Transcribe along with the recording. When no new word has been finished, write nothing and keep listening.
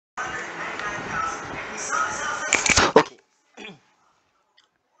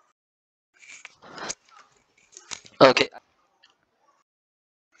Okay.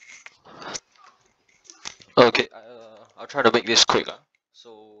 Okay. I'll try to make this quick.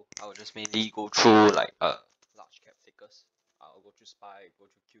 So I'll just mainly go through like large cap tickers. I'll go through SPY, go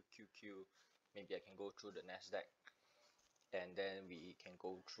through QQQ. Maybe I can go through the Nasdaq, and then we can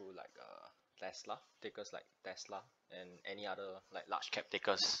go through like Tesla tickers like Tesla and any other like large cap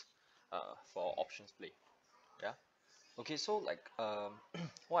tickers for options play. Yeah. Okay. So like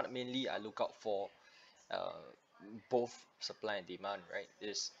what mainly I look out for uh both supply and demand, right,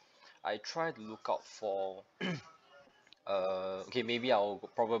 is I try to look out for okay, maybe I'll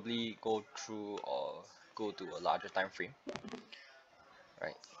probably go through or go to a larger time frame,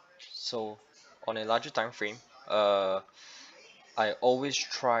 right? So on a larger time frame, I always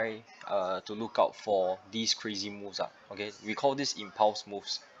try to look out for these crazy moves. Okay, we call this impulse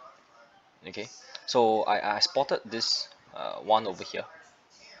moves. Okay, so I spotted this one over here.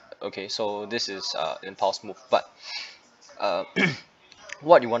 Okay, so this is impulse move, but uh,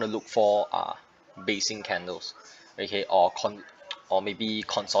 what you want to look for are basing candles, okay, or maybe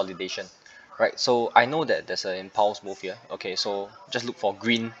consolidation, right? So I know that there's an impulse move here. Okay, so just look for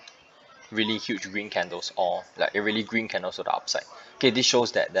green, really huge green candles, or like a really green candles to the upside. Okay, this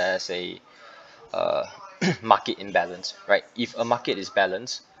shows that there's a uh, market imbalance, right? If a market is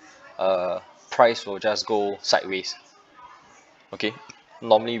balanced, uh, price will just go sideways. Okay,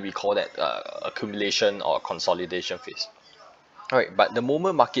 normally we call that accumulation or consolidation phase. Alright, but the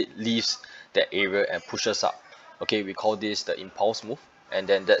moment market leaves that area and pushes up, okay, we call this the impulse move, and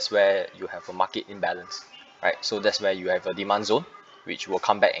then that's where you have a market imbalance, right? So that's where you have a demand zone, which will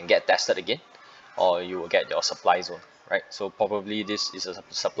come back and get tested again, or you will get your supply zone, right? So probably this is a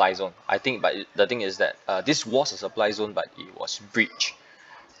supply zone, I think, but the thing is that this was a supply zone, but it was breached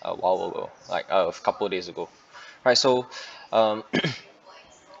a while ago, like a couple of days ago, right? So um,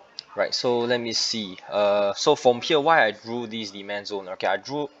 right, so let me see. So from here, why I drew these demand zone? Okay,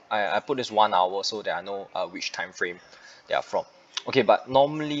 I put this 1 hour so that I know which time frame they are from. Okay, but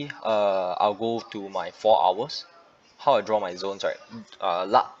normally I'll go to my 4 hours. How I draw my zones, right?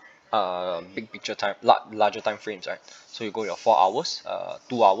 Big picture time, larger time frames, right? So you go your 4 hours,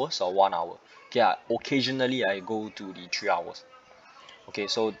 2 hours, or 1 hour. Okay, occasionally I go to the 3 hours. Okay,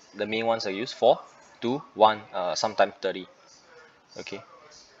 so the main ones I use 4, 2, 1, sometimes 30. Okay,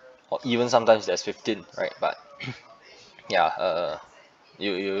 or even sometimes there's 15, right? But yeah,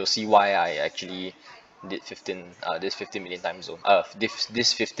 you'll see why I actually did 15 this 15-minute time zone,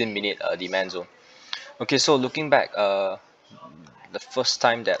 this 15-minute demand zone. Okay, so looking back, the first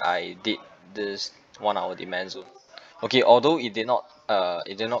time that I did this 1 hour demand zone, okay, although it did not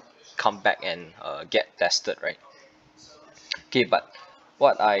come back and get tested, right? Okay, but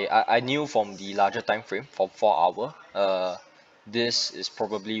what I knew from the larger time frame, from 4 hour, this is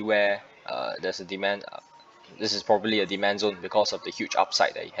probably where there's a demand. This is probably a demand zone because of the huge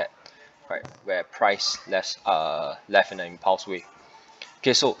upside that it had, right? Where price left in an impulse way.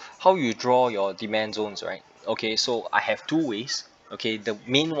 Okay, so how you draw your demand zones, right? Okay, so I have two ways. Okay, the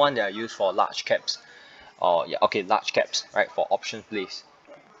main one that I use for large caps, or yeah, okay, large caps, right, for option plays,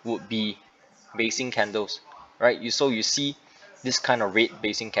 would be basing candles, right? You see this kind of red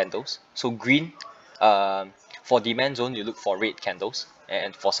basing candles. So green, for demand zone you look for red candles,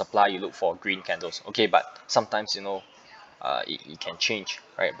 and for supply you look for green candles. Okay, but sometimes it can change,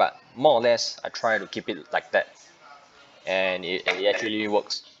 right? But more or less I try to keep it like that, and it actually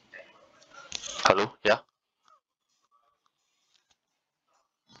works. Hello, yeah.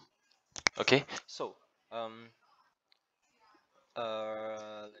 Okay, so um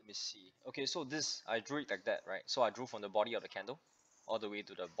let me see. Okay, so this I drew it like that, right? So I drew from the body of the candle all the way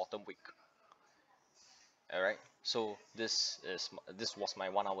to the bottom wick. All right, so this was my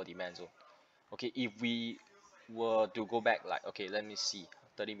 1 hour demand zone. Okay, if we were to go back, like, okay, let me see,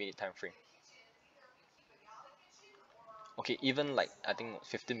 30-minute time frame. Okay, even like I think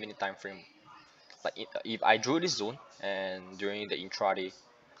 15-minute time frame, like if I drew this zone and during the intraday,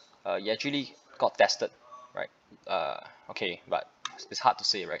 it actually got tested, right? Okay, but it's hard to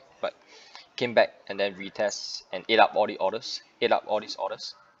say, right? But came back and then retest and ate up all the orders, ate up all these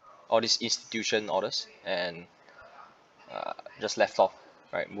orders, all these institution orders, and just left off,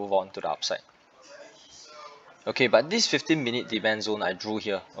 right? Move on to the upside. Okay, but this 15-minute demand zone I drew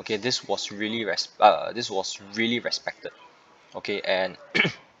here, okay, this was really respected. Okay, and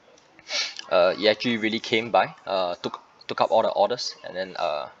it actually really came by, took up all the orders, and then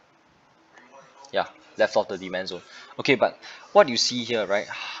yeah, left off the demand zone. Okay, but what you see here, right?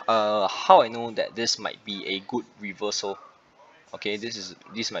 How I know that this might be a good reversal. Okay,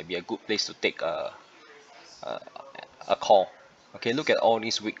 this might be a good place to take a call. Okay, look at all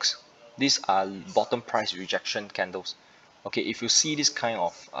these wicks. these are bottom price rejection candles. Okay, if you see this kind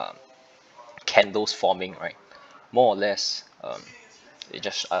of candles forming, right, more or less,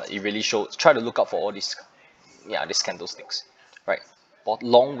 it really shows. Try to look out for all these, yeah, these candlesticks, right? But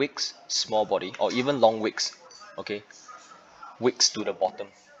long wicks, small body, or even long wicks, okay, wicks to the bottom,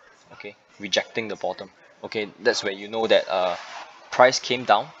 okay, rejecting the bottom. Okay, that's where you know that price came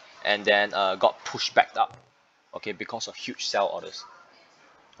down and then got pushed back up, okay, because of huge sell orders.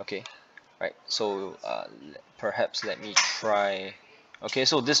 Okay, right, so perhaps let me try. Okay,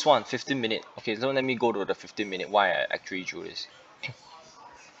 so this one 15-minute. Okay, so let me go to the 15-minute why I actually drew this.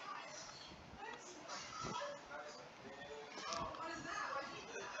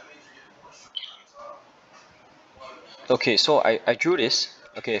 Okay, so I drew this.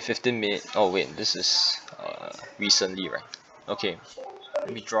 Okay, 15-minute. Oh wait, this is recently, right? Okay,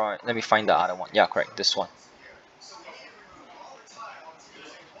 let me draw it. Let me find the other one. Yeah, correct, this one.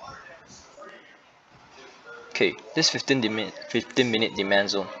 Okay, this 15-minute demand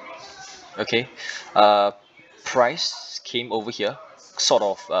zone. Okay, uh price came over here, sort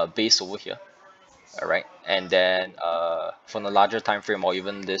of base over here. Alright, and then from the larger time frame or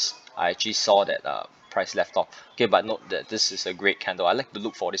even this, I actually saw that price left off. Okay, but note that this is a great candle. I like to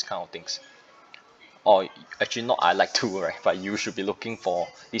look for this kind of things. Or actually not I like to, right, but you should be looking for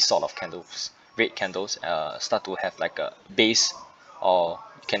these sort of candles, red candles, start to have like a base, or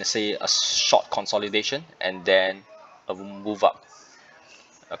you can say a short consolidation and then a move up.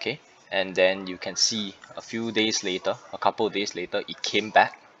 Okay, and then you can see a few days later, a couple of days later, it came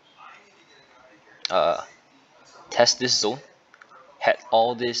back, uh, test this zone, had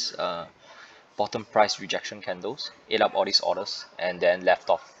all these bottom price rejection candles, ate up all these orders, and then left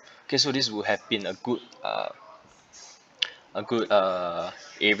off. Okay, so this would have been a good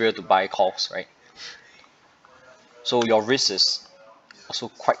area to buy calls, right? So your risk is also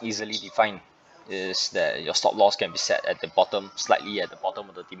quite easily defined. Is that your stop loss can be set at the bottom, slightly at the bottom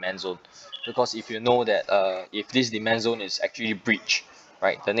of the demand zone, because if you know that if this demand zone is actually breached,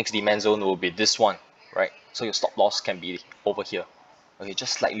 right, the next demand zone will be this one, right? So your stop loss can be over here, okay,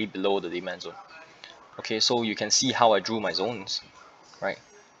 just slightly below the demand zone. Okay, so you can see how I drew my zones, right?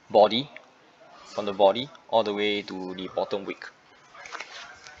 Body, from the body all the way to the bottom wick.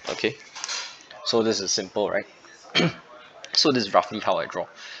 Okay, so this is simple, right? So this is roughly how I draw.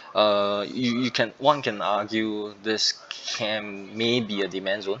 You can, one can argue this can maybe a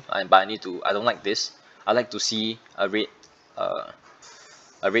demand zone, but I don't like this. I like to see uh,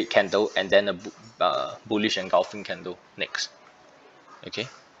 a red candle and then a bullish engulfing candle next. Okay,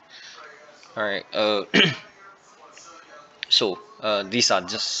 all right. So these are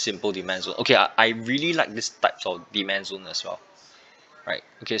just simple demand zone. Okay, I really like this types of demand zone as well. Right.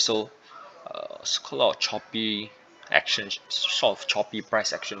 Okay, so it's a lot of choppy action, sort of choppy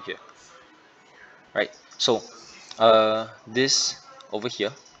price action here. Right. So this over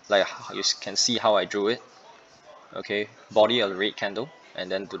here, like you can see how I drew it. Okay, body a red candle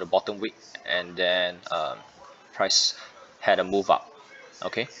and then to the bottom wick, and then price had a move up.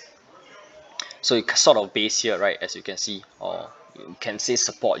 Okay, so it sort of base here, right, as you can see, or you can say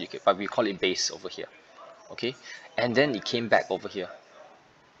support, but we call it base over here. Okay, and then it came back over here,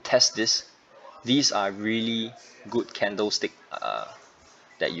 test this. These are really good candlestick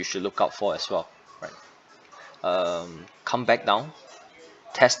that you should look out for as well, right? Come back down,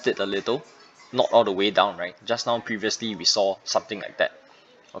 test it a little, not all the way down, right? Just now previously we saw something like that.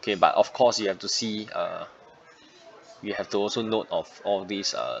 Okay, but of course you have to see you have to also note of all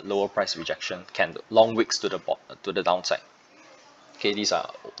these lower price rejection candle long wicks to the downside. Okay, these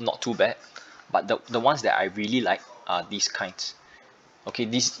are not too bad, but the ones that I really like are these kinds. Okay,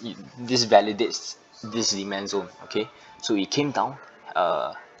 this validates this demand zone. Okay, so it came down,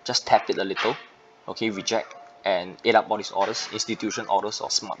 just tapped it a little, okay, reject, and ate up all these orders, institution orders or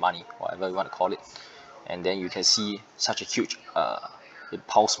smart money, whatever you want to call it, and then you can see such a huge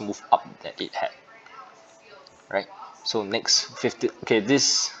impulse move up that it had, right? So next 50. Okay,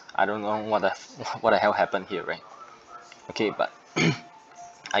 this I don't know what the what the hell happened here, right? Okay, but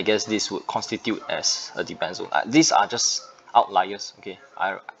I guess this would constitute as a demand zone. These are just outliers. Okay,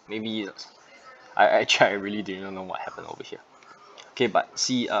 maybe I actually I really didn't know what happened over here. Okay, but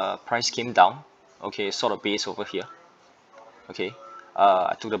see, price came down. Okay, sort of base over here. Okay,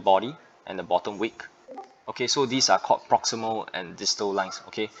 I took the body and the bottom wick. Okay, so these are called proximal and distal lines.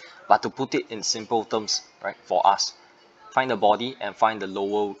 Okay, but to put it in simple terms, right, for us, find the body and find the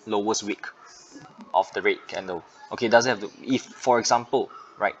lowest wick of the red candle. Okay, doesn't have to. If for example,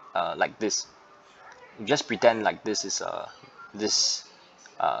 right, like this, just pretend like this this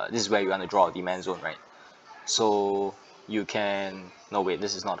is where you want to draw a demand zone, right? So you can, no wait,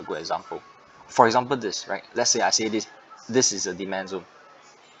 this is not a good example. For example, this, right? Let's say I say this is a demand zone.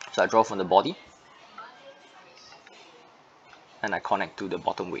 So I draw from the body and I connect to the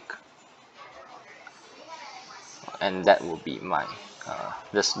bottom wick, and that will be my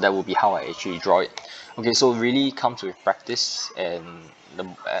that will be how I actually draw it. Okay, so really comes with practice, and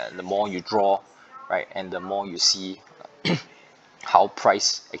the more you draw, right, and the more you see how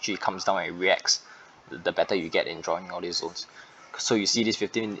price actually comes down and reacts, the better you get in drawing all these zones. So you see this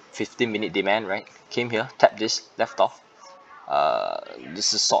 15-minute demand, right? Came here, tap this, left off.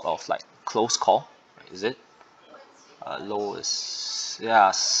 This is sort of like close call, is it? Low is,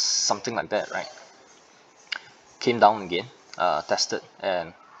 yeah, something like that, right? Came down again, tested,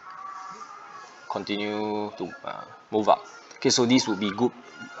 and continue to move up. Okay, so these would be good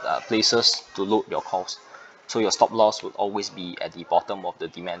places to load your calls. So your stop loss would always be at the bottom of the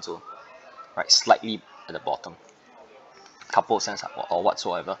demand zone, right? Slightly at the bottom, couple of cents or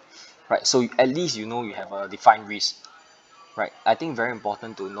whatsoever, right? So at least you know you have a defined risk, right? I think very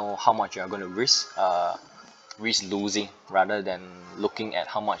important to know how much you are going to risk losing rather than looking at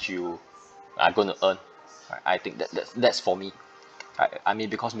how much you are going to earn. Right? I think that's for me. I mean,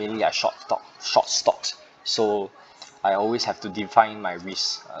 because mainly I short stocks, so I always have to define my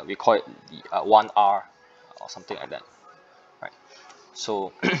risk. We call it the 1R or something like that, right?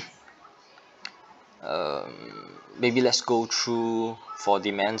 So maybe let's go through for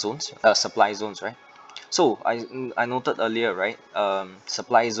demand zones, supply zones, right? So I noted earlier, right?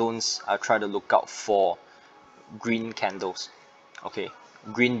 Supply zones, I try to look out for green candles, okay,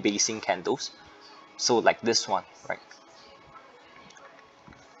 green basing candles. So like this one, right?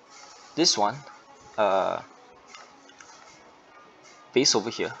 This one, uh, base over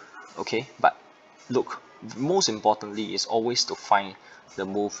here, okay, but look, most importantly is always to find the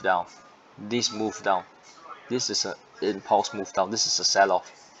move down. This move down, this is a impulse move down, this is a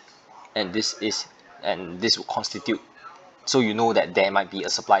sell-off, and this will constitute, so you know that there might be a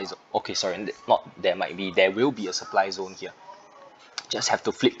supply zone. Okay, sorry, not there might be, there will be a supply zone here. Just have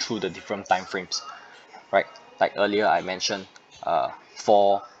to flick through the different time frames, right? Like earlier I mentioned,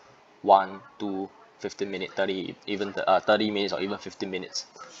 4, 1, 2, 15 minutes, 30, even 30 minutes or even 15 minutes.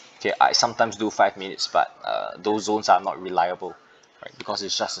 Okay, I sometimes do 5 minutes, but those zones are not reliable, right? Because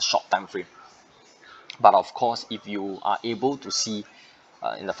it's just a short time frame. But of course, if you are able to see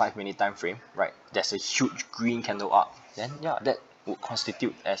in the 5 minute time frame, right, there's a huge green candle up, then yeah, that would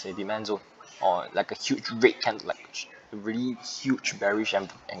constitute as a demand zone, or like a huge red candle, like a really huge bearish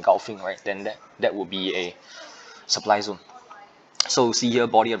engulfing, right? Then that would be a supply zone. So see here,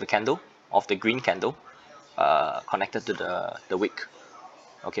 body of the candle, of the green candle, connected to the wick.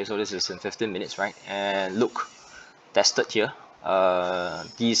 Okay, so this is in 15 minutes, right? And look, tested here.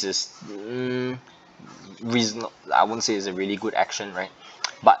 This is reason, I wouldn't say it's a really good action, right?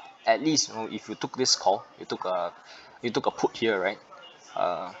 But at least, you know, if you took this call, you took a put here, right?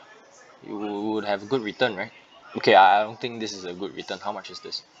 Uh, you would have a good return, right? Okay, I don't think this is a good return. How much is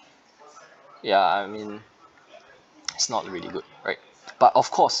this? Yeah, I mean, it's not really good, right? But of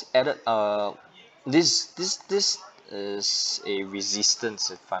course, added this is a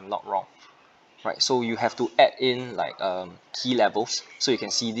resistance, if I'm not wrong, right? So you have to add in like key levels, so you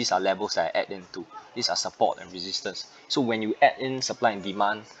can see these are levels that I add into. These are support and resistance. So when you add in supply and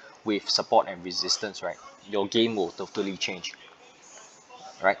demand with support and resistance, right, your game will totally change,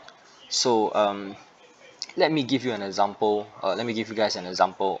 right? So let me give you an example, let me give you guys an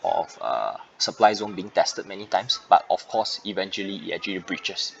example of supply zone being tested many times, but of course eventually it actually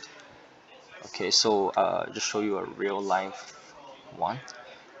breaches. Okay, so just show you a real life one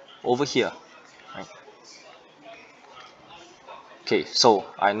over here, right? Okay, so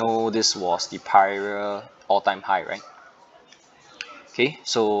I know this was the prior all-time high, right? Okay,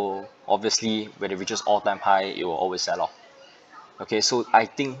 so obviously when it reaches all-time high, it will always sell off. Okay, so I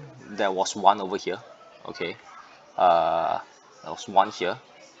think there was one over here. Okay, there was one here.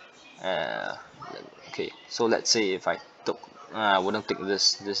 uh, okay, so let's say if I took, I wouldn't take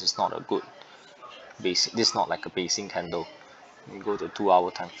this. This is not a good base, this is not like a basing candle. We go to 2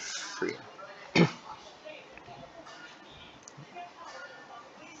 hour time frame.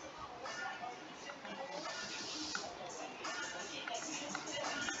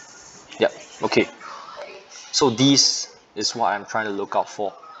 Yep, okay, so this is what I'm trying to look out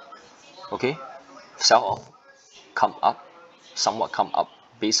for. Okay, sell off, come up, somewhat come up,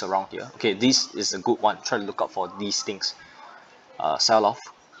 base around here. Okay, this is a good one. Try to look out for these things. Sell off,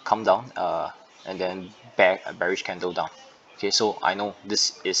 come down, and then a bearish candle down. Okay, so I know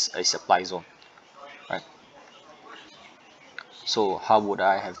this is a supply zone, right? So how would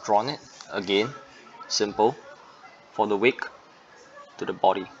I have drawn it? Again, simple. for the wick to the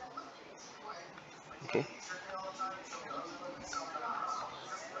body. Okay.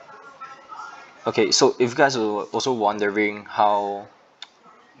 Okay, so if you guys are also wondering how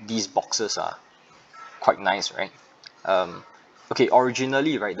these boxes are quite nice, right? Okay,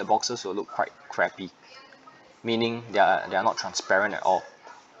 originally, right, the boxes will look quite crappy, meaning they are not transparent at all,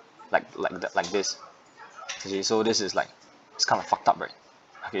 like this. Okay, so this is like, it's kind of fucked up, right?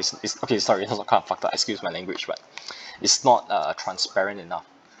 Okay, it's okay. Sorry, it's not kind of fucked up. Excuse my language, but it's not transparent enough.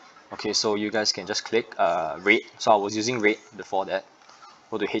 Okay, so you guys can just click red. So I was using red before that.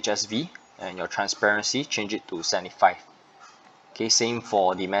 Go to HSV and your transparency, change it to 75. Okay, same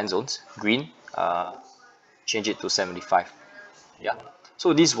for demand zones. Green, change it to 75. Yeah.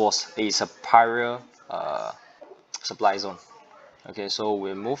 So this was a superior supply zone. Okay, so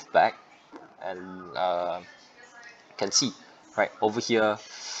we move back and can see right over here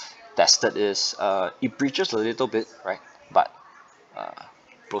tested is it breaches a little bit, right, but uh,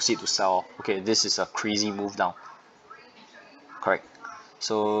 proceed to sell. Okay, this is a crazy move down, correct?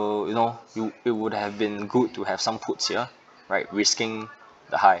 So you know, it would have been good to have some puts here, right, risking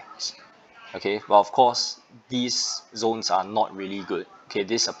the highs. Okay, well, of course these zones are not really good. Okay,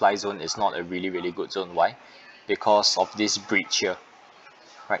 this supply zone is not a really good zone. Why? Because of this breach here,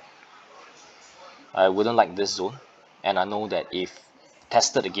 right? I wouldn't like this zone, and I know that if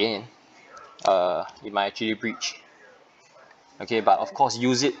tested again, it might actually breach. Okay, but of course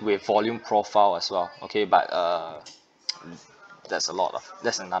use it with volume profile as well. Okay, but that's another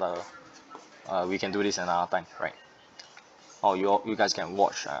we can do this another time, right? Oh, you guys can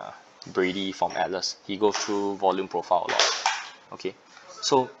watch Brady from Atlas. He goes through volume profile a lot. Okay,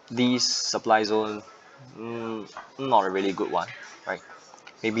 so these supply zone, not a really good one, right?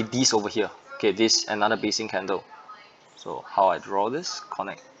 Maybe these over here. Okay, this another basing candle. So how I draw this,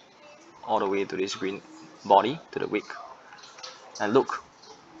 connect all the way to this green body, to the wick, and look.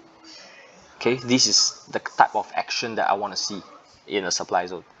 Okay, this is the type of action that I want to see in a supply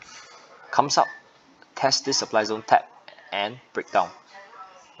zone. Comes up, test this supply zone, tap and break down.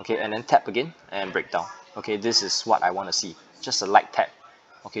 Okay, and then tap again and break down. Okay, this is what I want to see, just a light tap.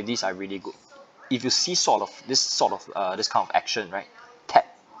 Okay, these are really good. If you see this kind of action, right, tap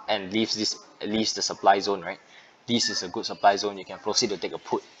and leaves the supply zone, right, this is a good supply zone. You can proceed to take a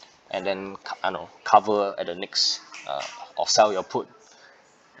put and then I know cover at the next or sell your put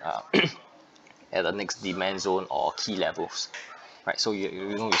uh, at the next demand zone or key levels, right? So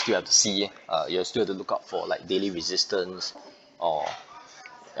you know, you still have to see, you still have to look out for like daily resistance or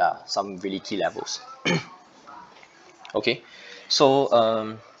some really key levels. Okay,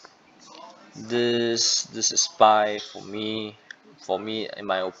 so this is SPY for me in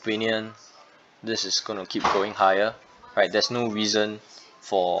my opinion. This is gonna keep going higher, right? There's no reason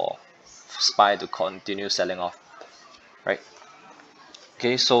for SPY to continue selling off, right?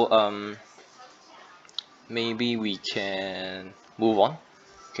 Okay, so maybe we can move on.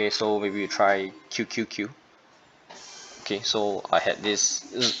 Okay, so maybe we try QQQ. Okay, so I had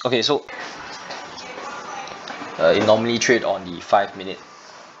this. Okay, so it normally trade on the 5 minute,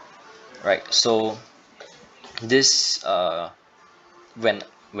 right? So this when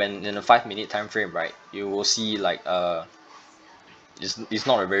in a 5 minute time frame, right, you will see like it's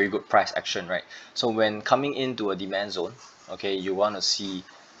not a very good price action, right? So when coming into a demand zone, okay, you want to see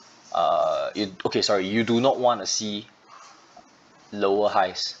you do not want to see lower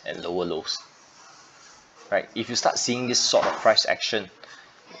highs and lower lows, right? If you start seeing this sort of price action,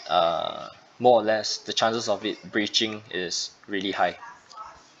 more or less the chances of it breaching is really high.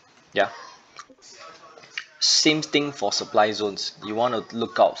 Yeah, same thing for supply zones. You want to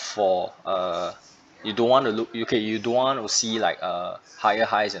look out for you don't want to look okay you don't want to see like higher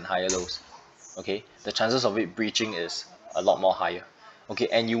highs and higher lows. Okay, the chances of it breaching is a lot more higher. Okay,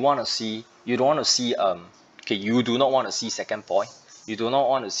 and you don't want to see okay, you do not want to see second point, you do not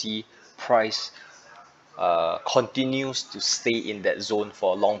want to see price continues to stay in that zone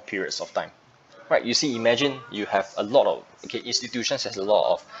for long periods of time, right? You see, imagine you have a lot of, okay, institutions has a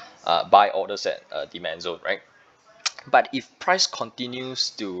lot of buy orders at demand zone, right? But if price continues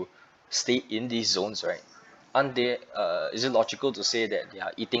to stay in these zones, right, aren't they is it logical to say that they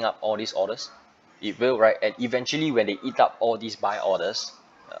are eating up all these orders? It will, right? And eventually when they eat up all these buy orders,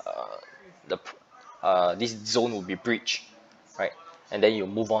 the this zone will be breached, right? And then you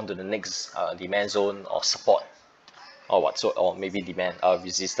move on to the next demand zone or support or whatsoever, or maybe demand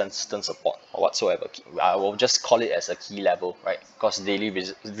resistance, turn support or whatsoever. I will just call it as a key level, right? Because daily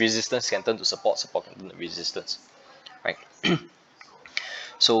resistance can turn to support, support can turn to resistance, right?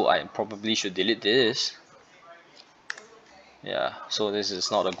 So I probably should delete this. Yeah, so this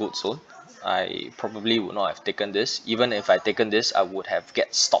is not a good zone. I probably would not have taken this. Even if I taken this, I would have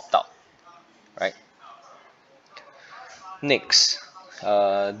get stopped out, right? Next,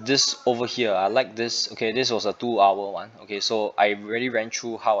 this over here, I like this. Okay, this was a 2 hour one. Okay, so I already ran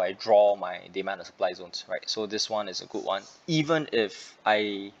through how I draw my demand and supply zones, right? So this one is a good one. Even if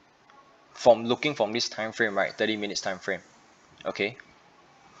I, from looking from this time frame, right, 30 minutes time frame, okay,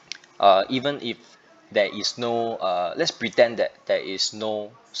 even if there is no, let's pretend that there is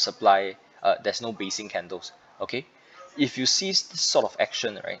no supply, there's no basing candles, okay? If you see this sort of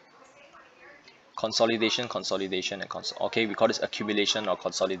action, right, consolidation, consolidation, and okay, we call this accumulation or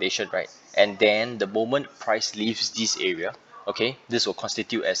consolidation, right? And then the moment price leaves this area, okay, this will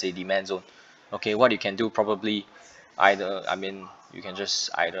constitute as a demand zone. Okay, what you can do probably either, I mean, you can just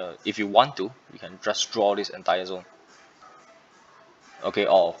either, if you want to, you can just draw this entire zone. Okay,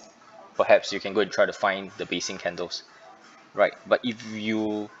 or perhaps you can go and try to find the basing candles, right? But if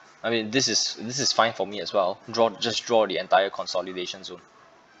you, I mean, this is fine for me as well. Just draw the entire consolidation zone.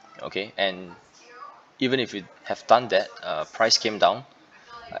 Okay, and even if you have done that, price came down,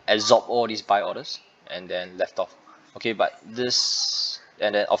 absorbed all these buy orders, and then left off. Okay, but this,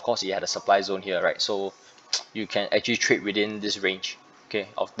 and then of course you had a supply zone here, right? So you can actually trade within this range, okay,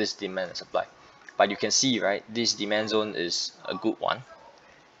 of this demand and supply. But you can see, right, this demand zone is a good one,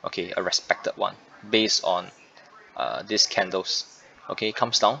 okay, a respected one, based on these candles. Okay,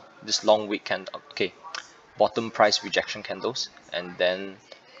 comes down this long wick candle, okay, bottom price rejection candles, and then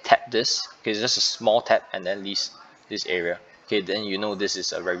tap this, okay, it's just a small tap and then leaves this area. Okay, then you know this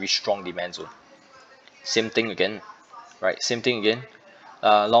is a very strong demand zone. Same thing again, right? Same thing again,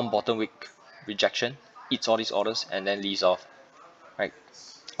 long bottom wick rejection, eats all these orders and then leaves off, right?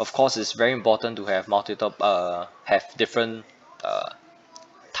 Of course, it's very important to have multiple have different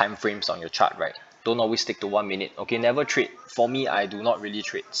time frames on your chart, right? Don't always stick to 1 minute. Okay, never trade. For me, I do not really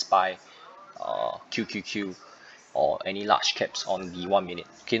trade SPY, QQQ, or any large caps on the 1 minute.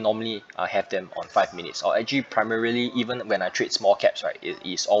 Okay, normally I have them on 5 minutes, or actually primarily even when I trade small caps, right, it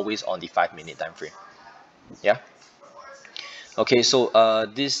is always on the 5 minute time frame. Yeah. Okay, so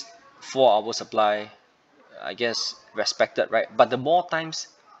this 4 hour supply, I guess respected, right? But the more times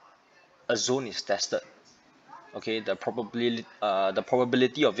a zone is tested, okay, the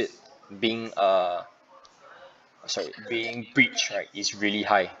probability of it being being breached, right, is really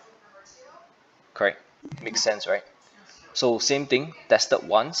high. Correct? Makes sense, right? So same thing, tested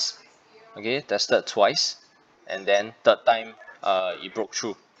once, okay, tested twice, and then third time it broke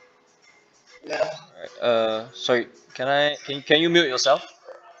through. Alright, sorry, can you mute yourself?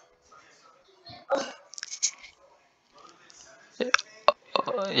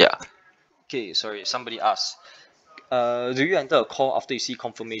 Yeah. Okay, sorry, somebody asked, do you enter a call after you see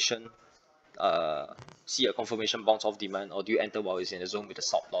confirmation, uh see a confirmation bounce off demand, or do you enter while it's in the zone with a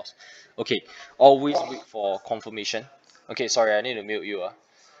stop loss? Okay, always wait for confirmation. Okay, sorry, I need to mute you.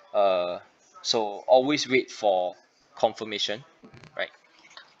 So always wait for confirmation, right?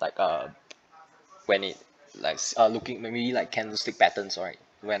 Like when it like looking maybe like candlestick patterns, right?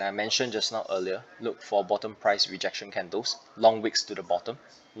 When I mentioned just now earlier, look for bottom price rejection candles, long wicks to the bottom,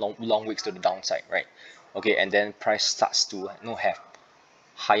 long wicks to the downside, right? Okay, and then price starts to have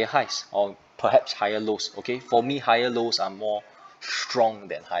higher highs or perhaps higher lows. Okay, for me higher lows are more strong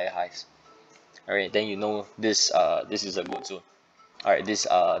than higher highs. All right, then you know this is a good zone. All right, this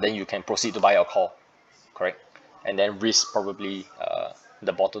then you can proceed to buy your call, correct? And then risk probably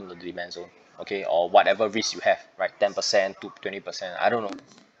the bottom of the demand zone, okay, or whatever risk you have, right? 10% to 20%, I don't know,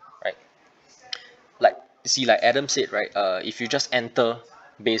 right? Like, see, like Adam said, right, if you just enter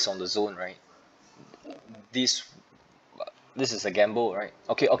based on the zone, right, this this is a gamble, right?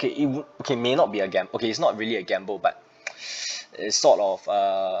 Okay, okay, may not be a gamble. Okay, it's not really a gamble, but it's sort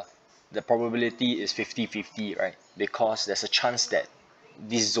of the probability is 50-50, right? Because there's a chance that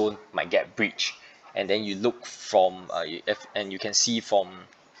this zone might get breached, and then you look from and you can see from,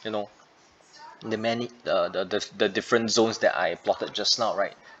 you know, the many the different zones that I plotted just now,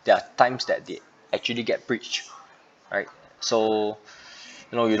 right? There are times that they actually get breached, right? So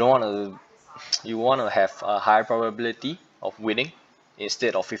you know, you want to have a higher probability of winning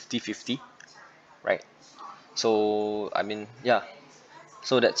instead of 50-50, right? So I mean, yeah,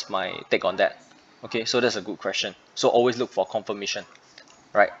 so that's my take on that. Okay, so that's a good question. So always look for confirmation,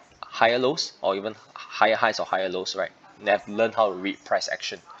 right? Higher lows or even higher highs or higher lows, right? Learn how to read price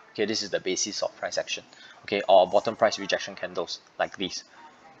action. Okay, this is the basis of price action. Okay, or bottom price rejection candles like these.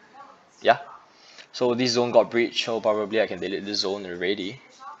 Yeah. So this zone got breached, so probably I can delete this zone already.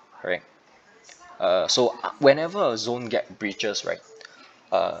 Correct. So whenever a zone get breaches, right?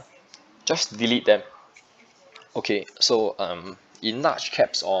 Just delete them. Okay, so in large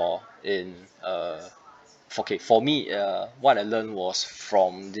caps or in okay, for me, what I learned was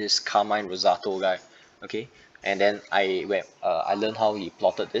from this Carmine Rosato guy. Okay, and then I learned how he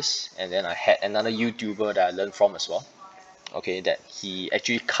plotted this, and then I had another YouTuber that I learned from as well. Okay, that he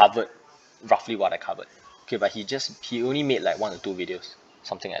actually covered roughly what I covered. Okay, but he only made like 1 or 2 videos,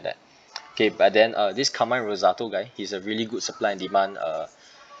 something like that. Okay, but then this Carmine Rosato guy, he's a really good supply and demand uh,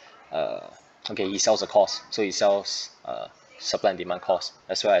 okay, he sells a course, so he sells supply and demand course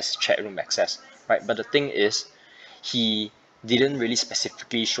as well as chat room access, right? But the thing is, he didn't really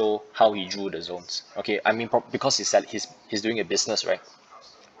specifically show how he drew the zones. Okay, I mean because he's doing a business, right?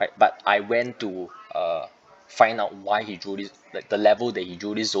 Right, but I went to find out why he drew this, like the level that he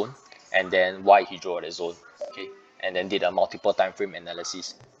drew this zone, and then why he drew the zone. Okay, and then did a multiple time frame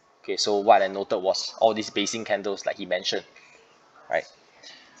analysis. Okay, so what I noted was all these basing candles like he mentioned, right?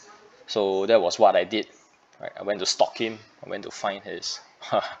 So that was what I did. Right, I went to stalk him. I went to find his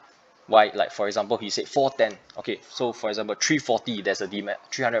why. Like for example, he said 410. Okay, so for example, 340. There's a demand.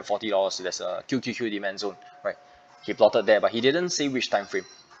 $340. There's a QQQ demand zone. Right, he plotted there, but he didn't say which time frame.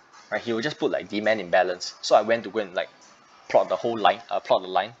 Right, he will just put like demand imbalance. So I went to go and like plot the whole line. Plot the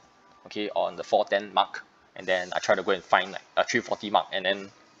line. Okay, on the 410 mark, and then I try to go and find like a 340 mark, and then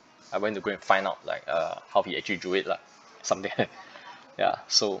I went to go and find out like how he actually drew it like something. Yeah,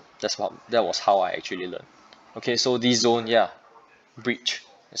 so that was how I actually learned. Okay, so this zone, yeah, breach,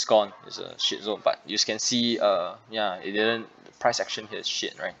 it's gone. It's a shit zone, but you can see yeah, it didn't, the price action here is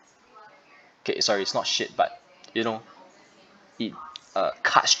shit, right? Okay, sorry, it's not shit, but you know, it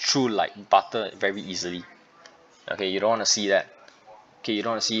cuts through like butter very easily. Okay, you don't want to see that. Okay, you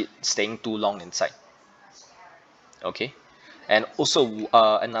don't want to see it staying too long inside. Okay, and also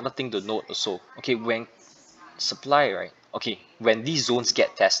another thing to note also, okay, when supply, right, okay, when these zones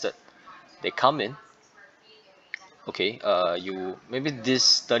get tested, they come in. Okay, you maybe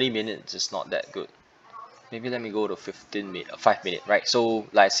this 30 minutes is not that good. Maybe let me go to 15 minute, 5 minute, right? So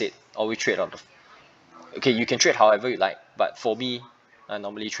like I said, always trade on the, okay, you can trade however you like, but for me, I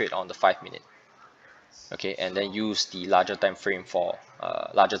normally trade on the 5 minute. Okay, and then use the larger time frame for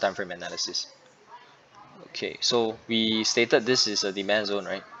larger time frame analysis. Okay, so we stated this is a demand zone,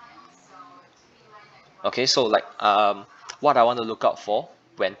 right? Okay, so like what I want to look out for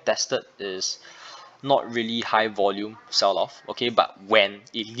when tested is not really high volume sell off, okay, but when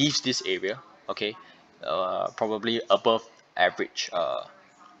it leaves this area, okay, probably above average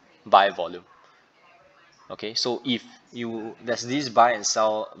buy volume. Okay, so if you, there's this buy and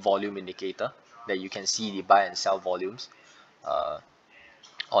sell volume indicator that you can see the buy and sell volumes uh,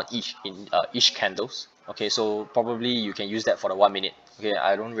 on each candles. Okay, so probably you can use that for the 1 minute. Okay,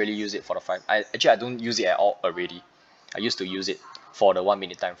 I don't really use it for the five. I don't use it at all already. I used to use it for the 1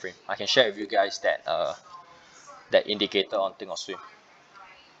 minute time frame. I can share with you guys that that indicator on Thinkorswim.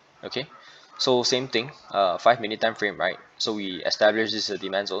 Okay, so same thing, 5 minute time frame, right? So we establish this is a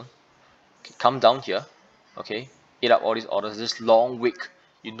demand zone. Okay, come down here. Okay, eat up all these orders, this long wick.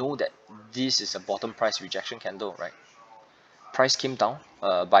 You know that this is a bottom price rejection candle, right? Price came down,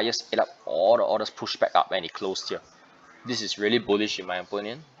 buyers ate up all the orders, pushed back up, and it closed here. This is really bullish in my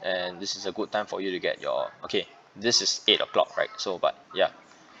opinion, and this is a good time for you to get your, okay, this is 8 o'clock, right? So but yeah,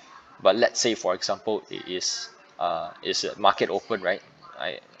 but let's say for example it is a market open, right?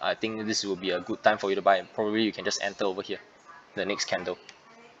 I think this will be a good time for you to buy. Probably you can just enter over here, the next candle.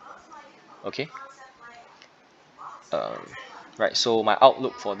 Okay, um, right, so my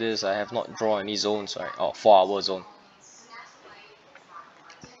outlook for this, I have not drawn any zones, right, or 4 hour zone.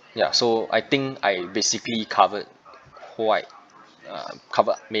 Yeah, so I think I basically covered quite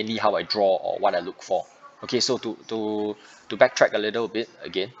cover mainly how I draw or what I look for. Okay, so to backtrack a little bit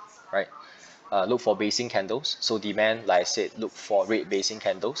again, right? Look for basing candles. So demand, like I said, look for red basing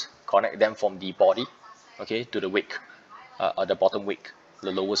candles. Connect them from the body, okay, to the wick, or the bottom wick,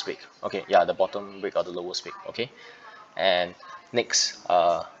 the lowest wick. Okay, yeah, the bottom wick or the lowest wick. Okay, and next,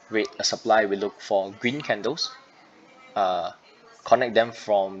 red supply, we look for green candles. Uh, Connect them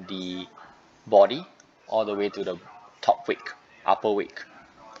from the body all the way to the top wick, upper wick.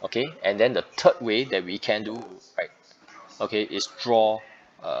 Okay, and then the third way that we can do, right, okay, is draw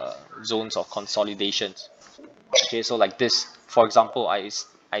zones of consolidations. Okay, so like this, for example, I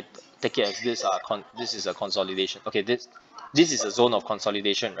take it as this this is a consolidation. Okay, this is a zone of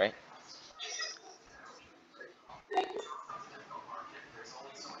consolidation, right?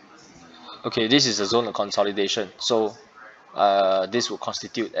 Okay, this is a zone of consolidation, so this will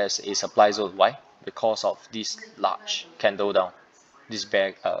constitute as a supply zone. Why? Because of this large candle down, this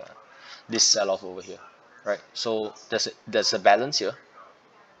bear this sell off over here, right? So there's a balance here.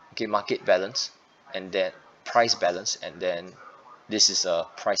 Okay, market balance, and then price balance, and then this is a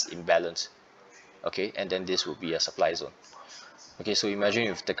price imbalance, okay, and then this will be a supply zone. Okay, so imagine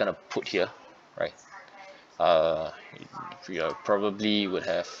if they're gonna put here, right? You probably would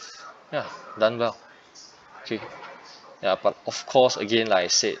have, yeah, done well. Okay, yeah, but of course, again, like I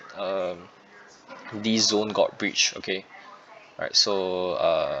said, this zone got breached. Okay, right. So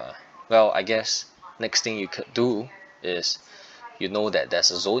well, I guess next thing you could do is, you know that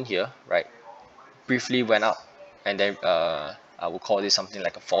there's a zone here, right? Briefly went up, and then I will call this something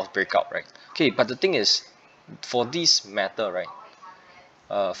like a false breakout, right? Okay, but the thing is, for this matter, right?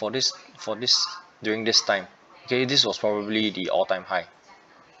 For this during this time, okay, this was probably the all-time high,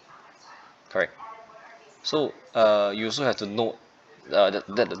 correct? So you also have to note,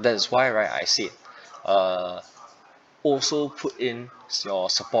 that is why, right, I said uh, also put in your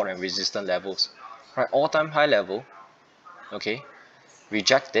support and resistance levels, right? All-time high level, okay,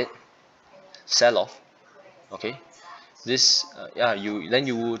 reject it, sell off, okay. This yeah,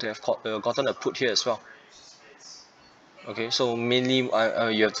 you would have gotten a put here as well. Okay, so mainly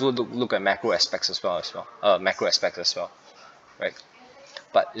you have to look at macro aspects as well, right?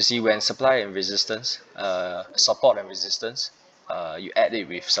 But you see, when supply and resistance, support and resistance, you add it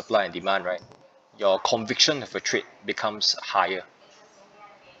with supply and demand, right? Your conviction of a trade becomes higher,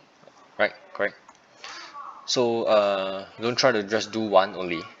 right? Correct. So don't try to just do one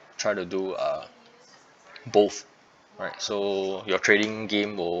only. Try to do both, right? So your trading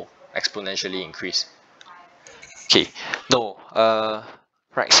game will exponentially increase. Okay, no,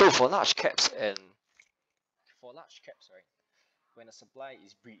 right. So for large caps, right, when the supply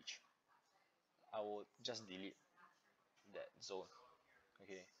is breached, I will just delete that zone.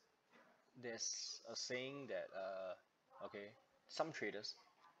 Okay, there's a saying that okay, some traders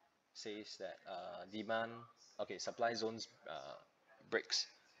says that demand, okay, supply zones breaks,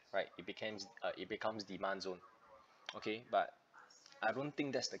 right? It becomes demand zone. Okay, but I don't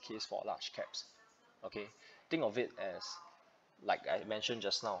think that's the case for large caps. Okay, think of it as, like I mentioned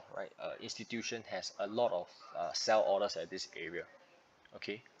just now, right? Institution has a lot of sell orders at this area.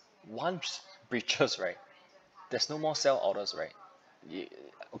 Okay, once breaches, right, there's no more sell orders, right?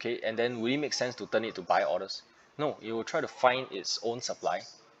 Okay, and then will it make sense to turn it to buy orders? No, it will try to find its own supply.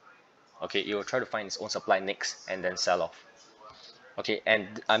 Okay, it will try to find its own supply next and then sell off. Okay,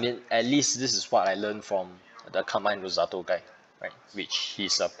 and I mean, at least this is what I learned from the Carmine Rosato guy, right? Which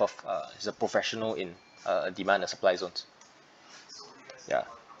he's a professional in demand and supply zones. Yeah,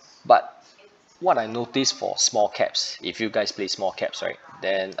 but what I noticed for small caps, if you guys play small caps, right,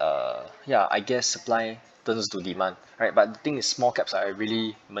 then yeah, I guess supply turns to demand, right? But the thing is, small caps are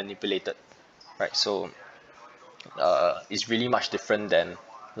really manipulated, right? So it's really much different than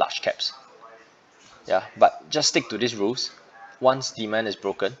large caps. Yeah, but just stick to these rules. Once demand is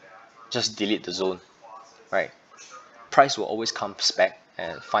broken, just delete the zone, right? Price will always comes back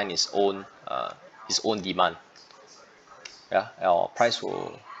and find its own demand. Yeah, or price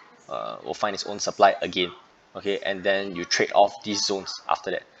will find its own supply again. Okay, and then you trade off these zones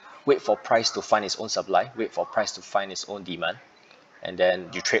after that. Wait for price to find its own supply, wait for price to find its own demand, and then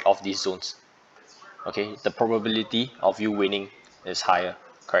you trade off these zones. Okay, the probability of you winning is higher,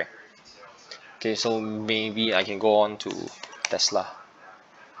 correct? Okay, so maybe I can go on to Tesla.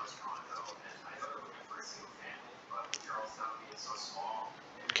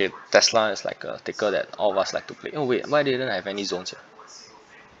 Okay, Tesla is like a ticker that all of us like to play. Oh wait, why didn't I have any zones here?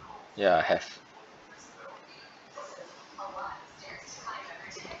 Yeah, I have.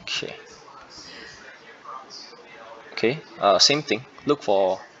 Okay. Okay, same thing. Look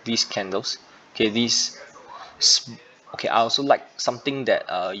for these candles. Okay, okay, I also like something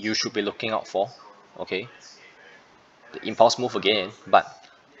that you should be looking out for. Okay, the impulse move again, but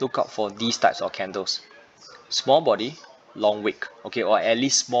look out for these types of candles. Small body, long wick. Okay, or at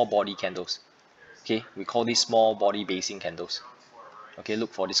least small body candles. Okay, we call these small body basing candles. Okay,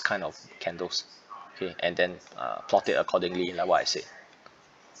 look for this kind of candles. Okay, and then plot it accordingly, like what I said.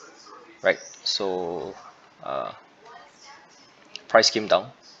 Right, so uh, price came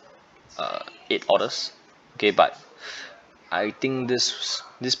down, 8 orders. Okay, but I think this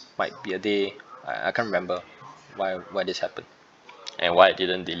might be a day, I can't remember why this happened and why I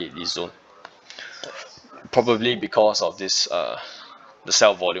didn't delete this zone. Probably because of this the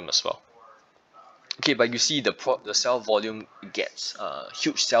sell volume as well. Okay, but you see the sell volume gets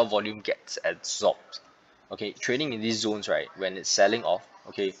huge sell volume gets absorbed. Okay, trading in these zones, right, when it's selling off,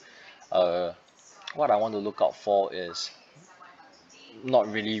 okay, uh what I want to look out for is not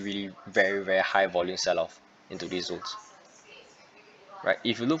really very high volume sell off into these zones, right?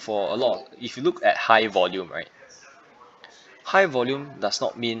 If you look at high volume, right, high volume does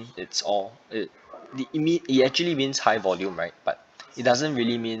not mean it's all it actually means high volume, right? But it doesn't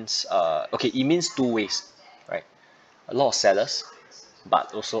really means okay, it means two ways, right? A lot of sellers,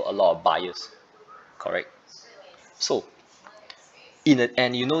 but also a lot of buyers, correct? So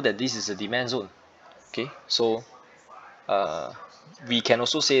and you know that this is a demand zone, okay? So uh, we can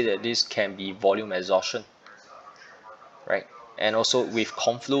also say that this can be volume exhaustion, right? And also with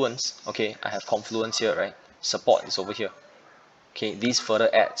confluence, okay, I have confluence here, right? Support is over here, okay. This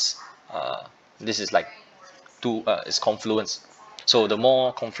further adds this is like it's confluence. So the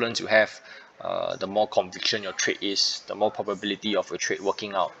more confluence you have, the more conviction your trade is, the more probability of your trade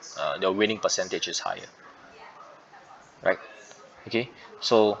working out, the winning percentage is higher, right? Okay,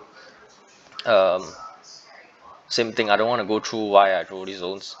 so um, same thing. I don't want to go through why I draw these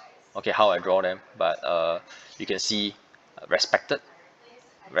zones, okay, how I draw them, but you can see respected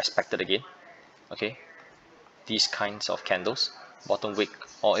again, okay. These kinds of candles, bottom wick,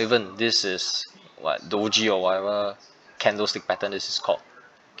 or even this is what doji or whatever candlestick pattern this is called,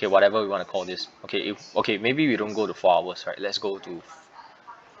 okay, whatever we want to call this, okay. Okay, maybe we don't go to 4 hours, right? Let's go to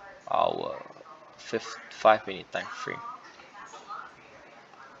our 5 minute time frame.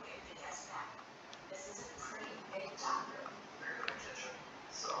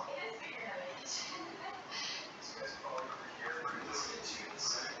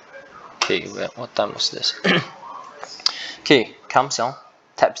 Okay, what time was this? Okay, comes down,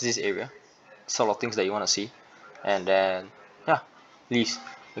 taps this area, sort of things that you want to see, and then yeah, leaves.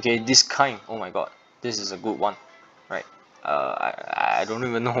 Okay, this kind, oh my god, this is a good one, right? I don't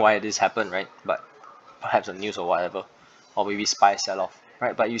even know why this happened, right? But perhaps the news or whatever, or maybe SPY sell off,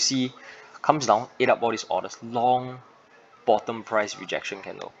 right? But you see, comes down, ate up all these orders, long bottom price rejection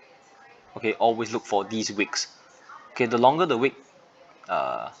candle. Okay, always look for these wicks. Okay, the longer the wick,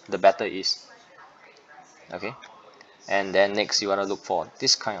 the better it is. Okay, and then next you wanna look for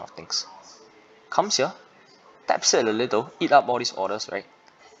this kind of things. Comes here, taps it a little, eat up all these orders, right?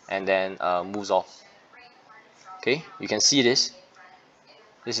 And then moves off. Okay, you can see this.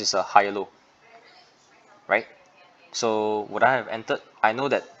 This is a higher low, right? So would I have entered? I know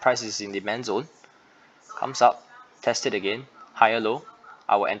that price is in demand zone. Comes up, test it again, higher low.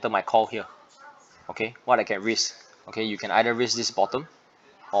 I will enter my call here. Okay, what I can risk. Okay, you can either risk this bottom,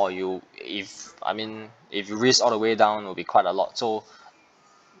 or if you risk all the way down, it will be quite a lot. So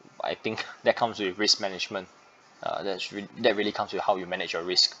I think that comes with risk management. That really comes with how you manage your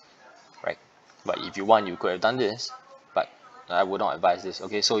risk, right? But if you want, you could have done this, but I would not advise this.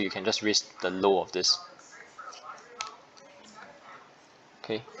 Okay, so you can just risk the low of this.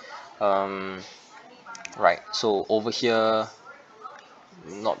 Okay, right. So over here,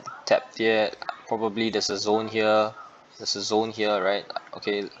 not tapped yet. Probably there's a zone here. There's a zone here, right?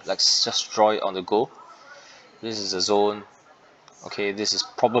 Okay, let's just draw it on the go. This is a zone. Okay, this is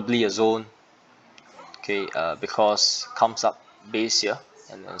probably a zone. Okay, because comes up base here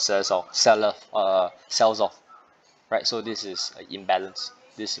and then sells off, right? So this is an imbalance.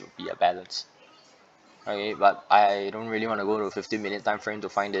 This will be a balance. Okay, but I don't really want to go to a 15-minute time frame to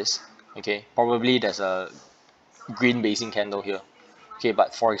find this. Okay, probably there's a green basing candle here. Okay,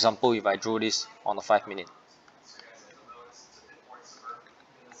 but for example, if I drew this on a 5 minute,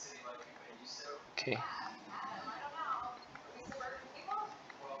 okay,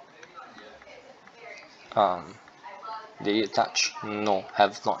 um, did it touch? No,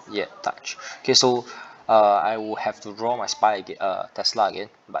 have not yet touched. Okay, so I will have to draw my SPY again, Tesla again,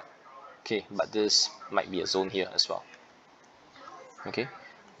 but okay, but this might be a zone here as well. Okay,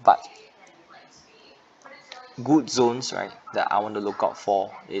 but good zones, right, that I want to look out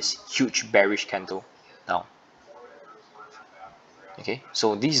for is huge bearish candle now. Okay,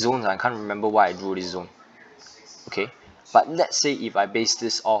 so these zones, I can't remember why I drew this zone. Okay, but let's say if I base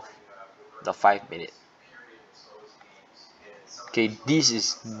this off the 5 minute. Okay,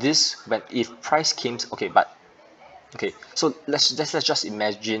 this when if price came, okay, but okay, so let's just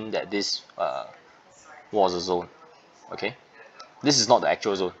imagine that this was a zone. Okay, this is not the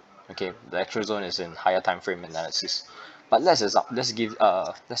actual zone. Okay, the actual zone is in higher time frame analysis, but let's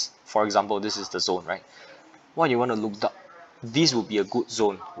for example, this is the zone, right? What you want to look up, this will be a good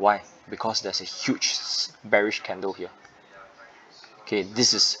zone. Why? Because there's a huge bearish candle here. Okay,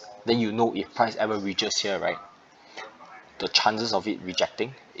 this is, then you know if price ever reaches here, right, the chances of it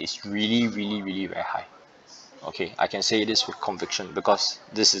rejecting is really very high. Okay, I can say this with conviction because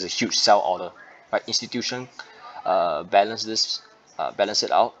this is a huge sell order, right? Institution balance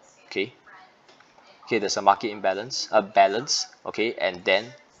it out. Okay, there's a market imbalance, a balance, okay, and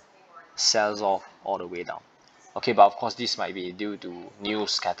then sells off all the way down. Okay, but of course this might be due to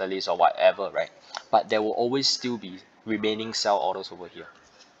news catalyst or whatever, right? But there will always still be remaining sell orders over here.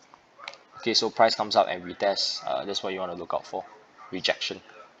 Okay, so price comes up and retest, that's what you want to look out for. rejection.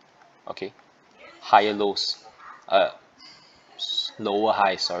 Okay, higher lows, lower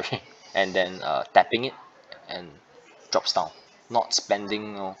highs, sorry, and then tapping it and drops down, not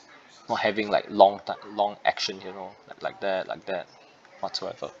spending, not having like long action, like that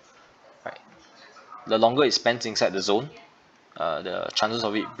whatsoever, right? The longer it spends inside the zone, the chances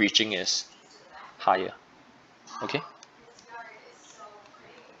of it breaching is higher. Okay,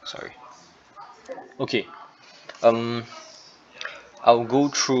 sorry. Okay, um I'll go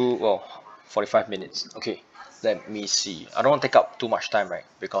through, well, 45 minutes. Okay, let me see. I don't want to take up too much time, right?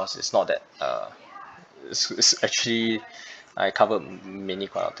 Because it's not that it's actually I covered many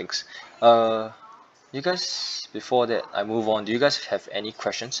quite a lot of things. You guys, before that I move on, do you guys have any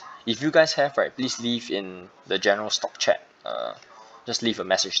questions? If you guys have, right, please leave in the general stock chat. Just leave a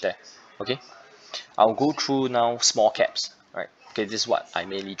message there. Okay, I'll go through now small caps. Right. Okay, this is what I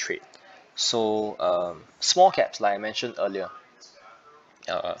mainly trade. So small caps, like I mentioned earlier,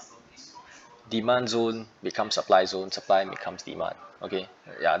 uh, demand zone becomes supply zone, supply becomes demand. Okay,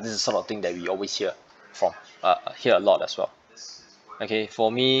 yeah, this is the sort of thing that we always hear a lot as well. Okay,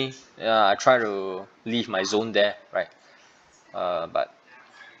 for me, I try to leave my zone there, right? But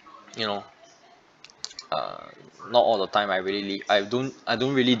you know, uh, not all the time I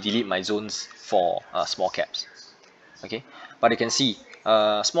don't really delete my zones for small caps. Okay, but you can see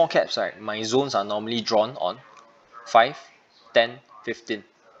small caps, right, my zones are normally drawn on 5, 10, 15.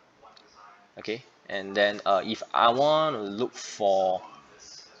 Okay, and then if I want to look for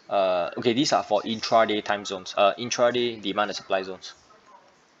okay, these are for intraday time zones, intraday demand and supply zones.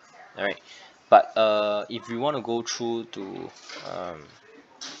 All right, but if you want to go through to um,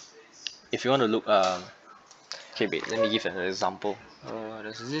 if you want to look okay, wait, let me give an example.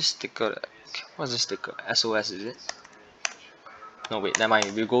 There's this sticker. What's this sticker? SOS, is it? No, wait, never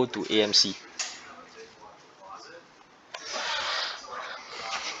mind. We'll go to AMC.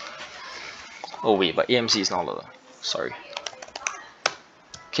 Oh wait, but AMC is not lower. Sorry.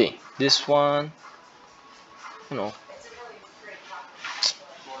 Okay, this one, you know.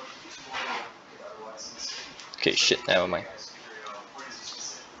 Okay, shit, never mind.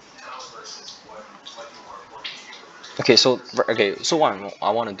 Okay, so what I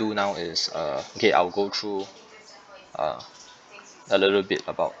want to do now is okay, I'll go through uh, a little bit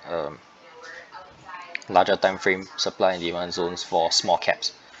about larger time frame supply and demand zones for small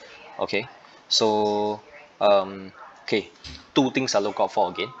caps. Okay, so okay, two things I look out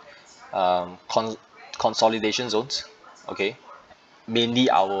for again. Consolidation zones. Okay, mainly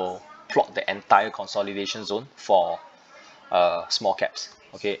I will plot the entire consolidation zone for small caps.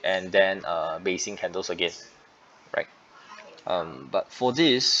 Okay, and then basing candles again, right? But for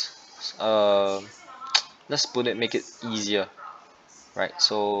this, let's make it easier, right?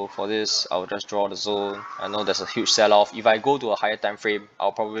 So for this, I'll just draw the zone. I know there's a huge sell-off. If I go to a higher time frame,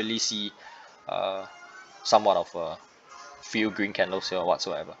 I'll probably see uh, somewhat of a few green candles here or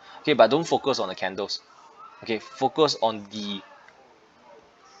whatsoever. Okay, but don't focus on the candles. Okay, focus on the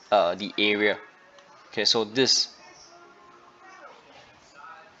area. Okay, so this,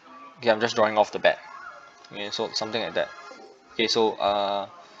 okay, I'm just drawing off the bat. Okay, so something like that. Okay, so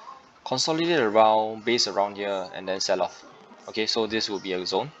consolidate around, base around here, and then sell off. Okay, so this will be a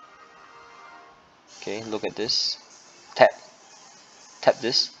zone. Okay, look at this. Tap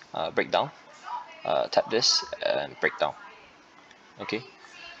this, break down. Tap this and break down. Okay,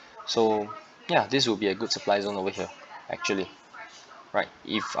 so yeah, this will be a good supply zone over here, actually. Right,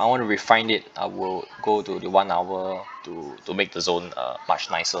 if I want to refine it, I will go to the 1 hour to make the zone much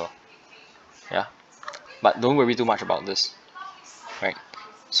nicer. Yeah, but don't worry too much about this, right?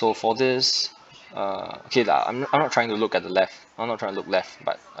 So for this, okay, I'm not trying to look at the left. I'm not trying to look left,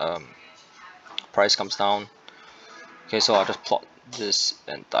 but price comes down. Okay, so I'll just plot this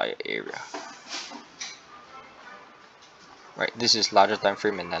entire area. Right, this is larger time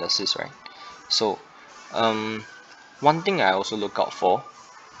frame analysis, right? So one thing I also look out for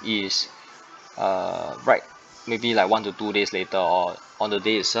is right, maybe like 1 to 2 days later or on the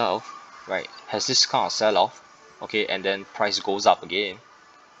day itself, right, has this kind of sell off. Okay, and then price goes up again,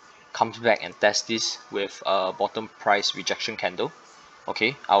 comes back and test this with a bottom price rejection candle.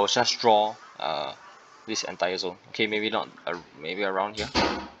 Okay, I will just draw this entire zone. Okay, maybe not maybe around here.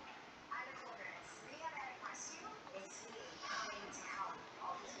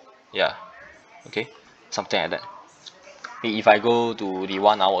 Yeah, okay, something like that. If I go to the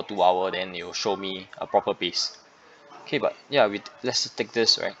 1 hour 2 hour, then it will show me a proper base. Okay, but yeah, let's take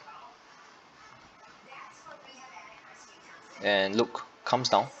this, right, and look, comes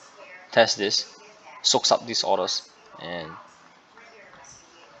down, test this, soaks up these orders, and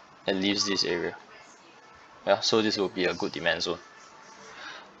leaves this area. Yeah, so this will be a good demand zone.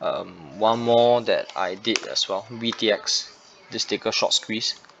 One more that I did as well, BTX, this ticker short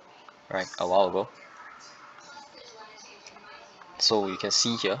squeeze, right, a while ago. So you can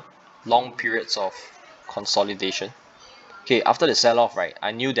see here, long periods of consolidation. Okay, after the sell-off, right,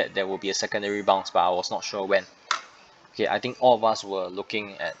 I knew that there will be a secondary bounce, but I was not sure when. Okay, I think all of us were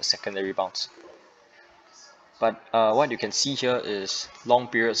looking at a secondary bounce. But what you can see here is long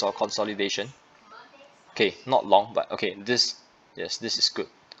periods of consolidation. Okay, not long, but okay, yes, this is good.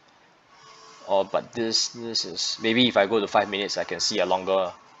 But this is maybe if I go to 5 minutes, I can see a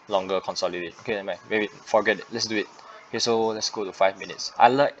longer consolidate. Okay, maybe forget it. Let's do it. Okay, so let's go to 5 minutes. I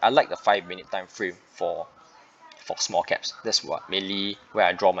like the 5 minute time frame for small caps. That's what mainly where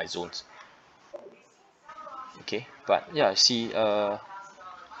I draw my zones. Okay, but yeah, see how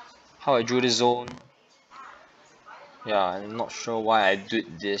I drew the zone. Yeah, I'm not sure why I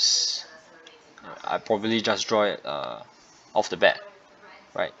did this. I probably just draw it off the bat,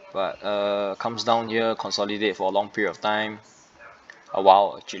 right? But comes down here, consolidate for a long period of time, a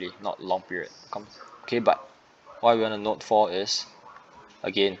while actually, not a long period. Okay, but what we want to note for is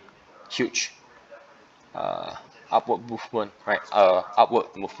again huge upward movement, right?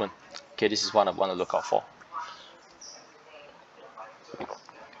 Upward movement. Okay, this is what I want to look out for.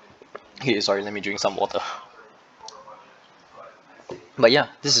 Okay, sorry, let me drink some water. But yeah,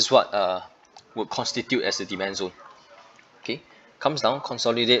 this is what would constitute as a demand zone. Okay, comes down,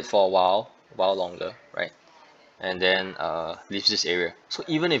 consolidate for a while longer, right? And then leaves this area. So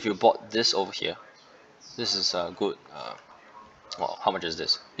even if you bought this over here, this is a good well, how much is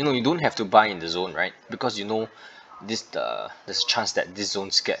this? You know, you don't have to buy in the zone, right? Because you know there's a chance that these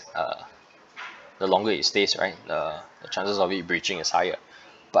zones get the longer it stays, right? The chances of it breaching is higher.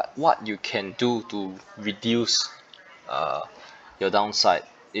 But what you can do to reduce uh, your downside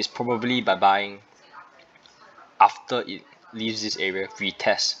is probably by buying after it leaves this area,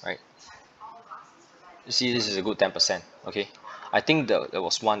 retest, right? You see, this is a good 10%. Okay, I think there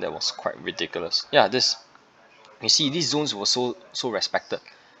was one that was quite ridiculous. Yeah, this, you see, these zones were so respected.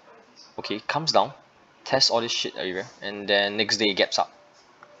 Okay, comes down, tests all this shit area, and then next day it gaps up,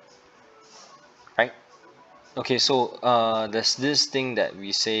 right? Okay, so there's this thing that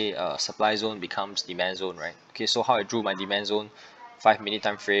we say supply zone becomes demand zone, right? Okay, so how I drew my demand zone, 5 minute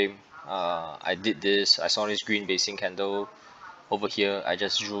time frame. I did this. I saw this green basing candle over here. I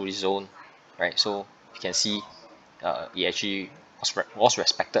just drew this zone, right? So you can see it actually was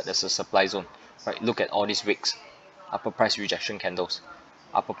respected as a supply zone, right? Look at all these wicks, upper price rejection candles,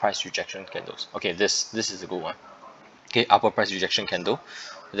 upper price rejection candles. Okay, this is a good one. Okay, upper price rejection candle.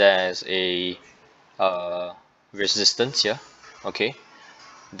 There's a uh, resistance here. Okay,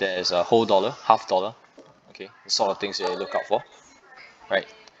 there's a whole dollar, half dollar. Okay, the sort of things that you look out for, right?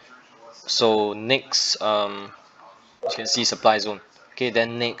 So next, you can see supply zone. Okay,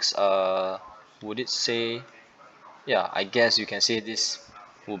 then next, would it say, yeah, I guess you can say this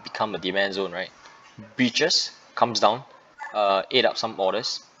will become a demand zone, right? Breaches, comes down, ate up some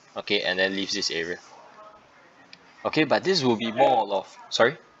orders, okay, and then leaves this area. Okay, but this will be more of,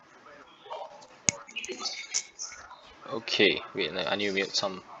 sorry. Okay, wait, I need to mute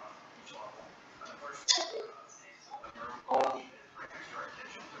some.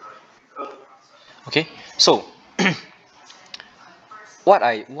 Okay, so why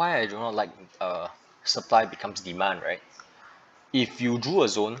I do not like supply becomes demand, right? If you drew a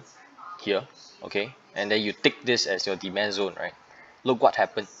zone here, okay, and then you take this as your demand zone, right? Look what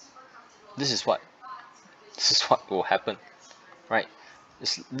happened. This is what this is what will happen, right?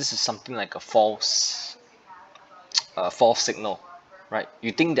 This is something like a false signal, right?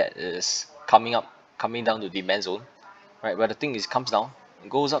 You think that is coming down to demand zone, right? But the thing is comes down, it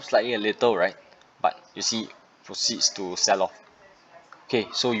goes up slightly a little, right? But you see proceeds to sell off. Okay,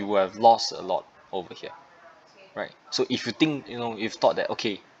 so you will have lost a lot over here, right? So if you think, you know, you've thought that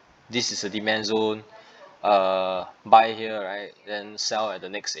okay, this is a demand zone, buy here, right? Then sell at the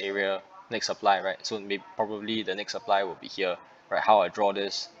next area, next supply, right? So maybe probably the next supply will be here, right? How I draw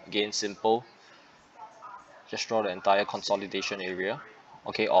this, again, simple. Just draw the entire consolidation area,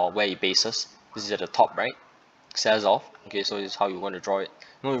 okay, or where it bases. This is at the top, right? Sells off. Okay, so this is how you want to draw it.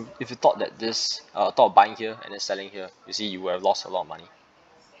 No, if you thought that this thought of buying here and then selling here, you see you would have lost a lot of money.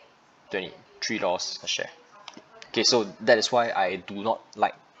 $23 a share. Okay, so that is why I do not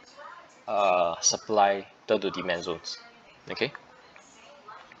like supply turn to demand zones. Okay,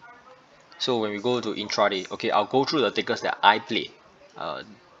 so when we go to intraday, okay, I'll go through the tickers that I played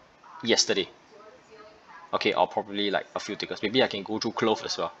yesterday. Okay, or probably like a few tickers. Maybe I can go through Clove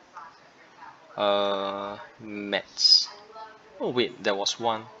as well. Mets. Oh wait, there was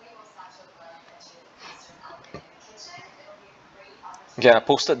one. Okay, I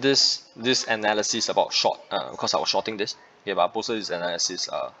posted this analysis about short because I was shorting this. Okay, but I posted this analysis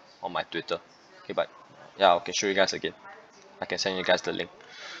on my Twitter. Okay, but yeah, I can show you guys again. I can send you guys the link.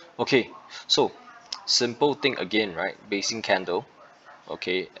 Okay, so simple thing again, right? Basing candle.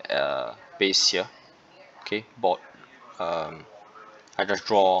 Okay, base here. Okay, board. I just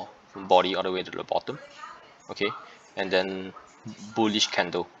draw from body all the way to the bottom. Okay, and then bullish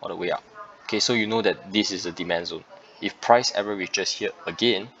candle all the way up. Okay, so you know that this is a demand zone. If price ever reaches here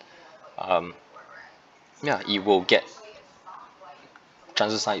again, yeah, it will get,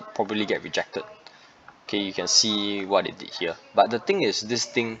 chances are it probably get rejected. Okay, you can see what it did here. But the thing is, this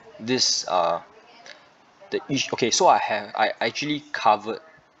thing, this the issue. Okay, so I actually covered,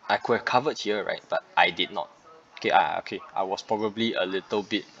 I could have covered here, right? But I did not. Okay, I was probably a little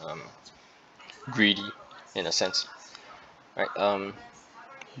bit greedy in a sense, right?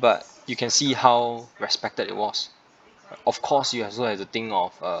 But you can see how respected it was. Of course, you also have to think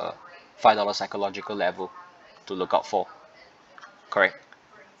of $5 psychological level to look out for. Correct.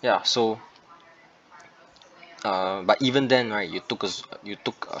 Yeah. So, but even then, right? You took a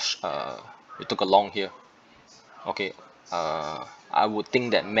long here. Okay. I would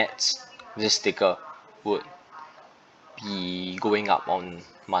think that Mets, this sticker, would be going up on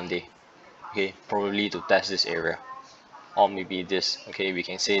Monday. Okay, probably to test this area, or maybe this. Okay, we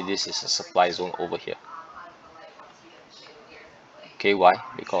can say this is a supply zone over here. Okay, why?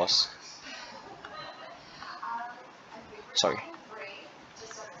 Because, sorry.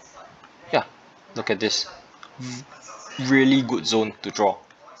 Yeah, look at this. Really good zone to draw.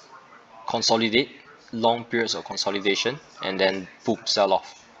 Consolidate, long periods of consolidation, and then boom, sell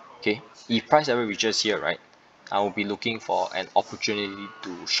off. Okay, if price ever reaches here, right, I will be looking for an opportunity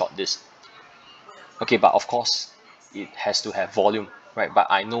to short this. Okay, but of course it has to have volume, right? But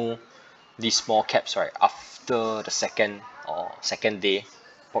I know these small caps, right, after the second day,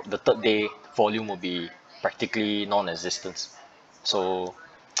 or the third day, volume will be practically non-existent. So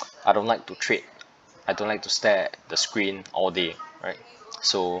I don't like to trade. I don't like to stare at the screen all day, right?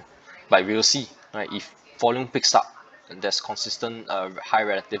 So, but we'll see, right? If volume picks up and there's consistent high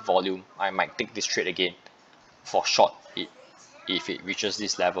relative volume, I might take this trade again for short it if it reaches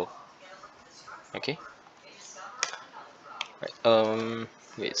this level. Okay. Right.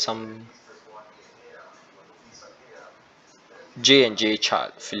 Wait, some J and J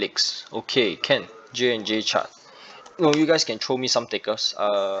chart, Felix. Okay, can J and J chart. No, you guys can throw me some takers.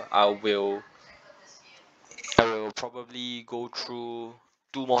 I will probably go through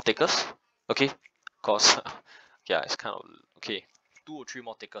two more takers. Okay, cause yeah, it's kind of okay. Two or three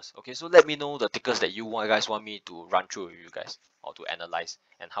more takers. Okay, so let me know the takers that guys want me to run through with you guys or to analyze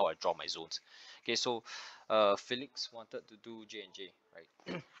and how I draw my zones. Okay, so Felix wanted to do J and J,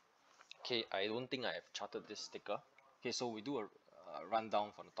 right? Okay, I don't think I have charted this sticker. Okay, so we do a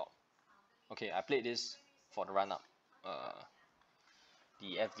rundown from the top. Okay, I played this for the run up,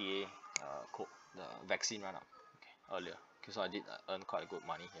 the FDA code, the vaccine run up, okay, earlier. Okay, so I did earn quite a good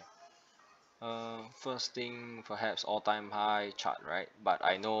money here. First thing, perhaps all-time high chart, right? But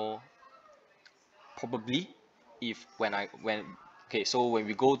I know probably if when okay, so when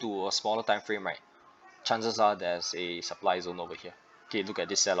we go to a smaller time frame, right? Chances are there's a supply zone over here. Okay, look at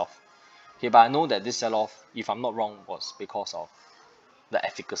this sell-off. Okay, but I know that this sell-off, if I'm not wrong, was because of the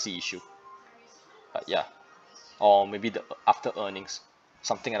efficacy issue. But yeah, or maybe the after earnings,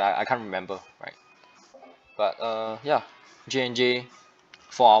 something like that. I can't remember, right? But yeah, J and J,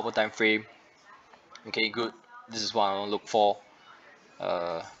 4 hour time frame. Okay, good. This is what I want to look for.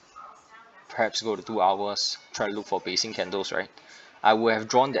 Uh, Perhaps go to 2 hours. Try to look for basing candles, right? I would have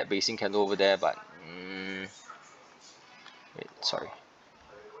drawn that basing candle over there, but wait, sorry.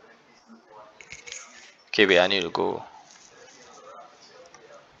 Okay, wait, I need to go.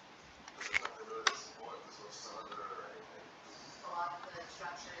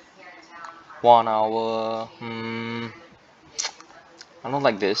 One hour. I don't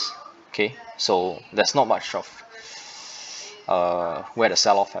like this. Okay, so there's not much of where the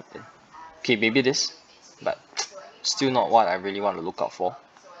sell-off happened. Okay, maybe this, but still not what I really want to look out for.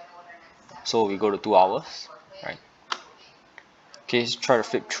 So we go to 2 hours, right? Okay, so try to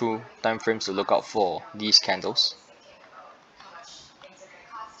flip through time frames to look out for these candles.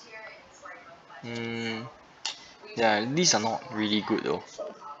 Yeah, these are not really good though.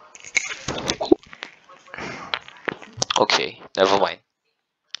 Okay, never mind.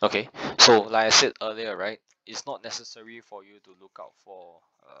 Okay, so like I said earlier, right? It's not necessary for you to look out for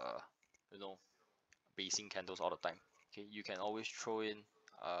you know, basing candles all the time. Okay, you can always throw in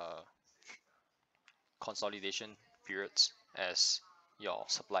consolidation periods as your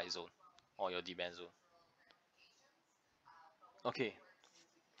supply zone or your demand zone. Okay,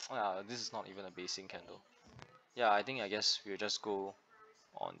 Yeah, this is not even a basing candle. Yeah, I guess we'll just go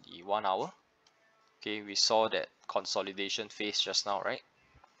on the 1 hour. Okay, we saw that consolidation phase just now, right?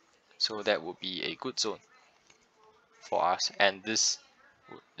 So that would be a good zone for us, and this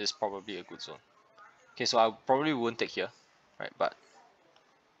is probably a good zone. Okay, so I probably won't take here, right? But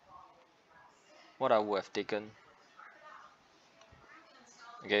what I would have taken,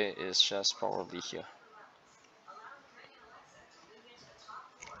 okay, is just probably here.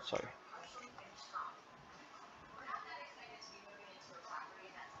 Sorry.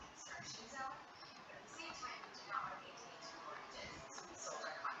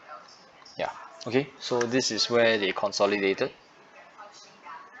 Yeah. Okay, so this is where they consolidated.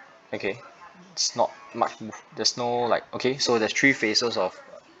 Okay, it's not much move. There's no like, okay, so there's three phases,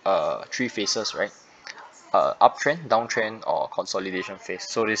 right? Uptrend, downtrend, or consolidation phase.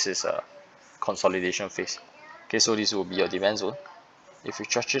 So this is a consolidation phase. Okay, so this will be your demand zone. If you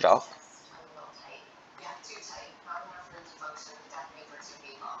stretch it out,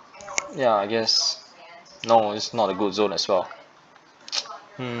 yeah, I guess no, it's not a good zone as well.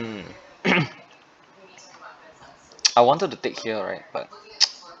 Hmm. I wanted to take here, right? But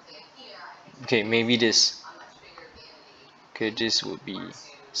okay, maybe this. Okay, this would be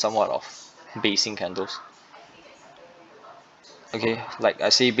somewhat of basing candles. Okay, like I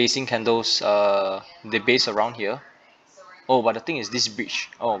say, basing candles, they base around here. Oh, but the thing is, this breach.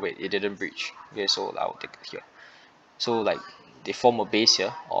 Oh wait, it didn't breach. Okay, so I'll take it here. So like they form a base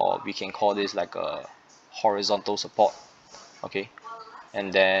here, or we can call this like a horizontal support. Okay,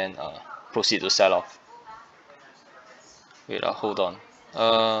 and then proceed to sell off. Wait, hold on.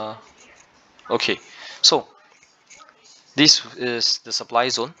 Uh, okay, so this is the supply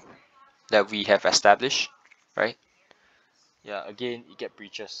zone that we have established, right? Yeah, again, you get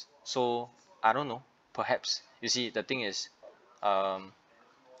breaches. So I don't know. Perhaps you see the thing is, um,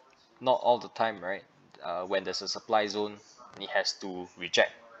 not all the time, right? When there's a supply zone, it has to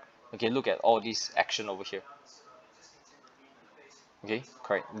reject. Okay, look at all this action over here. Okay,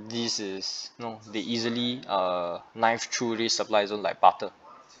 correct. This is no, they easily knife through this supply zone like butter.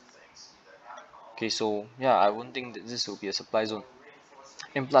 Okay, so yeah, I won't think that this will be a supply zone.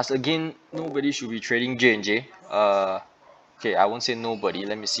 And plus, again, nobody should be trading J and J. Okay, I won't say nobody.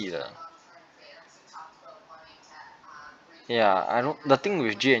 Let me see the. Yeah, I don't. The thing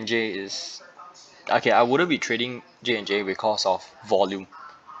with J and J is, okay, I wouldn't be trading J and J because of volume,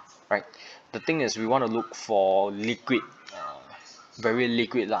 right? The thing is, we want to look for liquid, very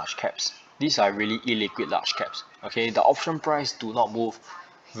liquid large caps. These are really illiquid large caps. Okay, the option price do not move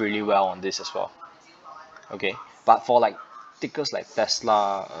really well on this as well. Okay, but for like tickers like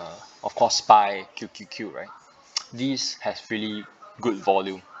Tesla, of course SPY, QQQ, right? These has really good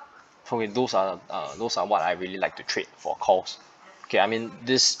volume. Okay, those are what I really like to trade for calls. Okay, I mean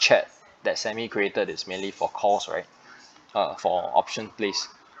this chat that Sammy created is mainly for calls, right? For option plays.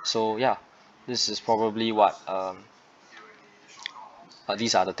 So yeah, this is probably what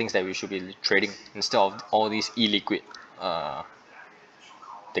these are the things that we should be trading instead of all these illiquid uh,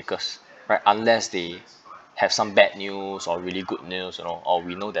 tickers, right? Unless they have some bad news or really good news, or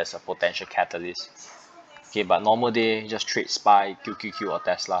we know there's a potential catalyst. Okay, but normal day just trade SPY, QQQ, or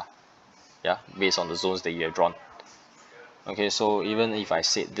Tesla, yeah, based on the zones that you have drawn. Okay, so even if I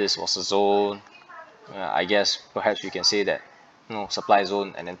said this was a zone, I guess perhaps we can say that supply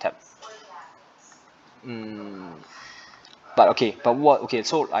zone and then tap. But okay, but what? Okay,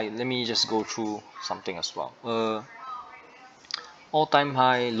 so let me just go through something as well. All time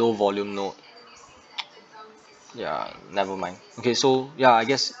high, low volume node. Yeah, never mind. Okay, so yeah, I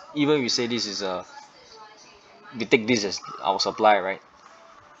guess even we say this is a, we take this as our supply, right?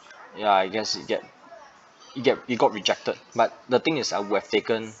 Yeah, I guess it got rejected. But the thing is, I would have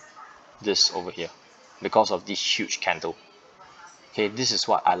taken this over here because of this huge candle. Okay, this is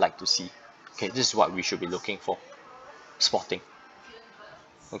what I like to see. Okay, this is what we should be looking for, spotting.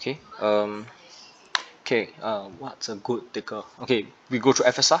 Okay, okay, what's a good ticker? Okay, we go through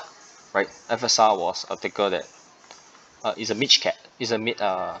FSR, right? FSR was a ticker that is a mid cap, is a mid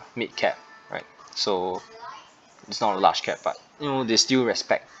cap, right? So it's not a large cap, but they still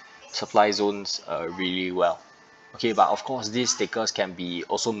respect supply zones really well. Okay, but of course these tickers can be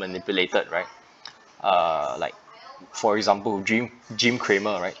also manipulated, right? Like for example, Jim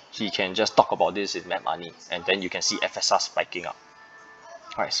Cramer, right? He can just talk about this in Mad Money, and then you can see FSR spiking up.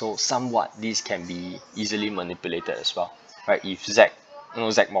 Right, so somewhat these can be easily manipulated as well. Right, if Zach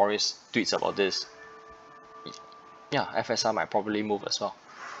Morris tweets about this, yeah, FSR might probably move as well.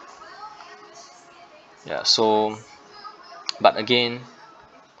 Yeah, so but again,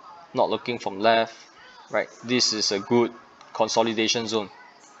 not looking from left, right? This is a good consolidation zone.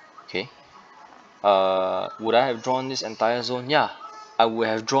 Okay, would I have drawn this entire zone? Yeah, I would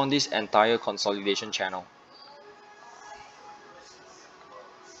have drawn this entire consolidation channel.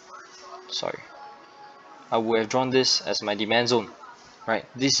 Sorry, I would have drawn this as my demand zone, right?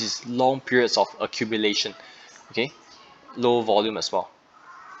 This is long periods of accumulation, okay, low volume as well,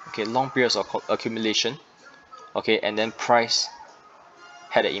 okay, long periods of accumulation, okay, and then price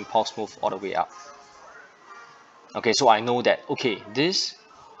had an impulse move all the way up. Okay, so I know that, okay, this,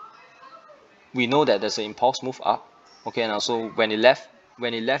 we know that there's an impulse move up, okay, and also when it left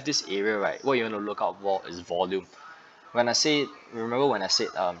this area, right, what you want to look out for is volume. When I say, remember when I said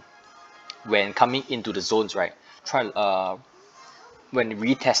when coming into the zones, right, try when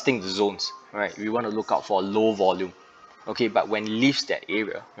retesting the zones, right, we want to look out for low volume, okay, but when it leaves that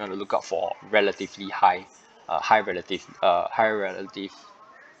area, we want to look out for relatively high relative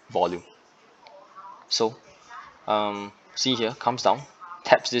volume. So see here, comes down,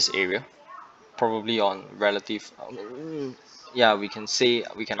 taps this area, probably on relative, yeah, we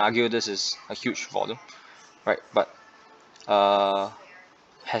can argue this is a huge volume, right, but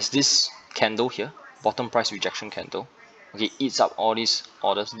has this candle here, bottom price rejection candle, okay, eats up all these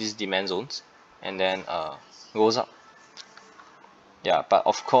orders, these demand zones, and then goes up. Yeah, but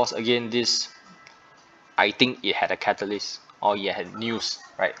of course, again, this, I think it had a catalyst, or it had news,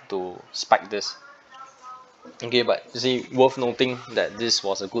 right, to spike this. Okay, but you see, worth noting that this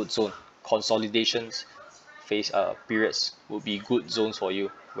was a good zone. Consolidations phase periods would be good zones for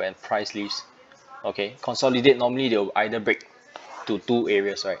you when price leaves. Okay, consolidate, normally they'll either break to two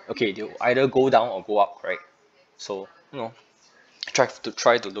areas, right? Okay, they'll either go down or go up, right? So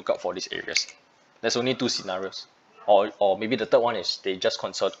try to look out for these areas. There's only two scenarios, or maybe the third one is they just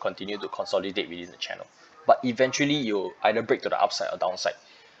continue to consolidate within the channel, but eventually you'll either break to the upside or downside.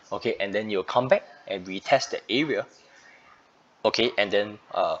 Okay, and then you'll come back and retest the area, okay, and then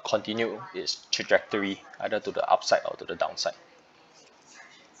continue its trajectory either to the upside or to the downside.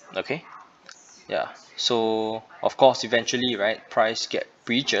 Okay, yeah, so of course eventually, right, price get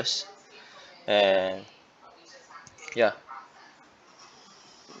breaches, and yeah,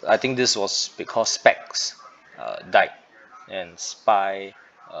 I think this was because specs died, and SPY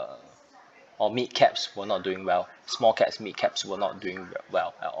or mid caps were not doing well. Small caps, mid caps were not doing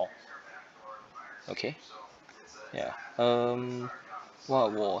well at all. Okay, yeah.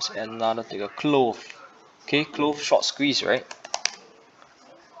 What was another thing? Clove. Okay, clove short squeeze, right?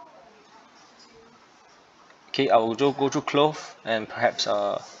 Okay, I will go through clove and perhaps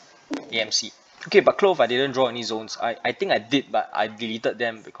AMC. Okay, but clove I didn't draw any zones. I think I did, but I deleted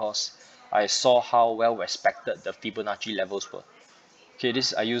them because I saw how well respected the Fibonacci levels were. Okay,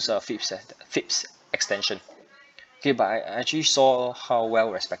 this I use a Phipps extension. Okay, but I actually saw how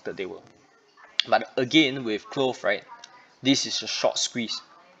well respected they were. But again, with clove, right, this is a short squeeze,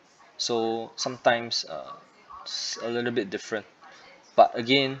 so sometimes it's a little bit different. But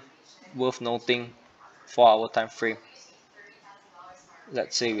again, worth noting, 4-hour time frame.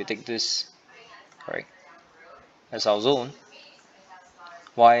 Let's say we take this, right, as our zone.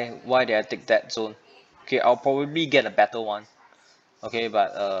 Why did I take that zone? Okay, I'll probably get a better one. Okay,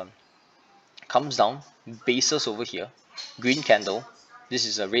 but comes down, bases over here, green candle. This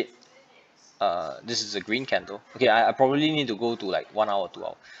is a red. This is a green candle. Okay, I probably need to go to like 1 hour, 2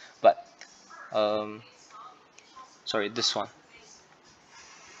 hour, but um, sorry, this one.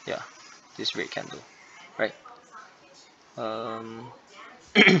 Yeah, this red candle, right? Um,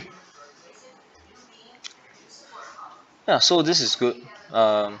 yeah, so this is good.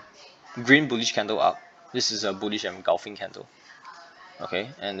 Green bullish candle up. This is a bullish engulfing candle. Okay,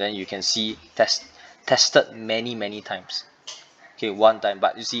 and then you can see tested many times. Okay, one time,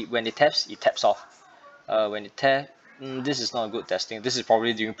 but you see when it taps off. When it tap, this is not a good testing. This is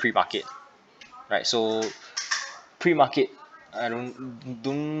probably during pre-market, right? So pre-market, I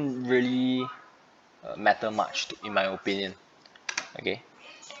don't really matter much in my opinion. Okay,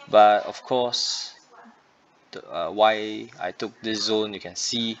 but of course, why I took this zone, you can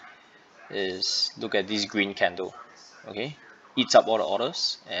see, is look at this green candle. Okay, eats up all the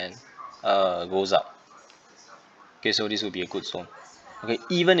orders and goes up. Okay, so this will be a good zone. Okay,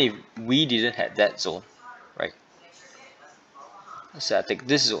 even if we didn't have that zone, right, let's say I take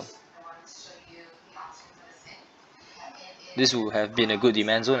this zone, this would have been a good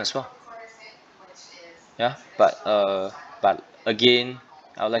demand zone as well. Yeah, but again,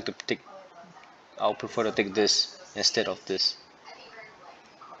 I would like to take, I'll prefer to take this instead of this.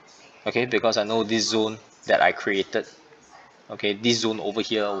 Okay, because I know this zone that I created, okay, this zone over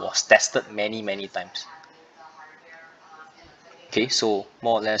here was tested many times. Okay, so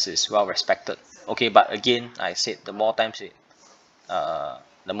more or less is well respected. Okay, but again, I said the more times it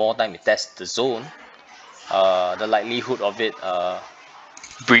the more time it tests the zone, the likelihood of it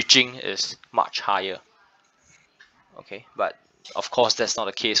breaching is much higher. Okay, but of course that's not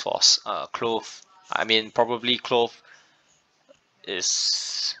the case for Clove. I mean, probably Clove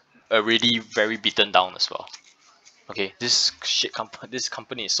is already very beaten down as well. Okay, this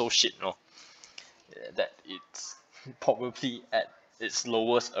company is so shit, that it's probably at its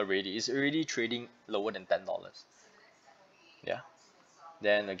lowest already. It's already trading lower than $10. Yeah.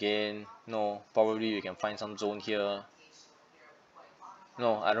 Then again, no, probably we can find some zone here.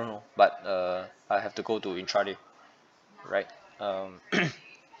 No, I don't know, but I have to go to intraday, right?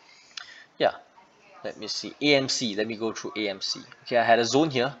 Yeah. Let me see. AMC. Let me go through AMC. Okay, I had a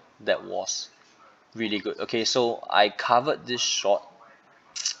zone here that was really good. Okay, so I covered this short.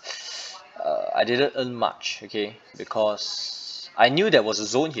 I didn't earn much, okay, because I knew there was a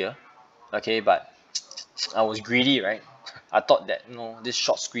zone here, okay, but I was greedy, right? I thought that this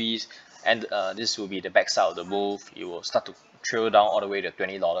short squeeze and this will be the backside of the move. It will start to trail down all the way to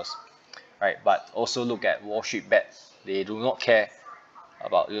 $20, right? But also look at Wall Street Bet. They do not care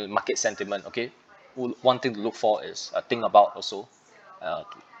about market sentiment. Okay, one thing to look for is a thing about also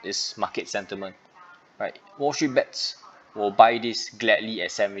is market sentiment, right? Wall Street Bets will buy this gladly at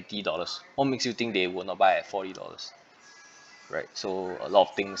 $70. What makes you think they will not buy at $40, right? So a lot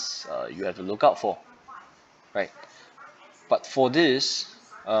of things you have to look out for, right? But for this,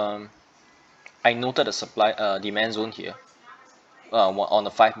 I noted a supply demand zone here on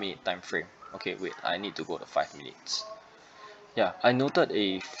a 5-minute time frame. Okay, wait, I need to go to 5 minutes. Yeah, I noted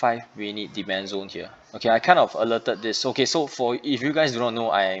a 5-minute demand zone here. Okay, I kind of alerted this. Okay, so for if you guys do not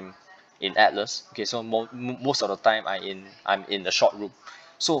know, I'm in Atlas. Okay, so most of the time I'm in the short room.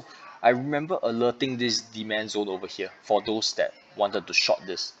 So I remember alerting this demand zone over here for those that wanted to short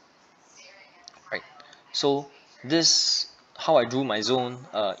this. Right. So this how I drew my zone.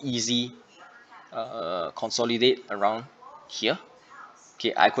 Easy. Consolidate around here.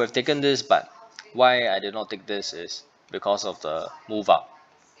 Okay, I could have taken this, but why I did not take this is because of the move up.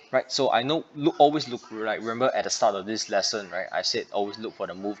 Right, so I know always look, right, remember at the start of this lesson, right, I said always look for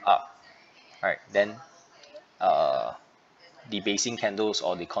the move up. Right, then uh the basing candles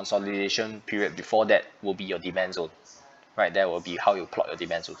or the consolidation period before that will be your demand zone. Right, that will be how you plot your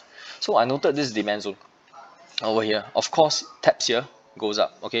demand zone. So I noted this demand zone over here. Of course, taps here, goes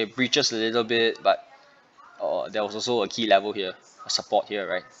up. Okay, breaches a little bit, but there was also a key level here, a support here,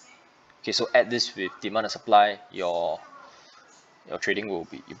 right? Okay, so add this with demand and supply, your trading will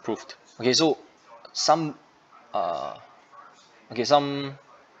be improved. Okay, so some uh okay some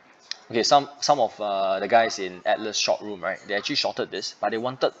some of the guys in Atlas short room, right, they actually shorted this, but they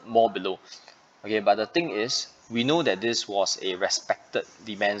wanted more below. Okay, but the thing is, we know that this was a respected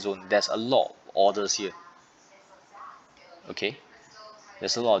demand zone. There's a lot of orders here. Okay,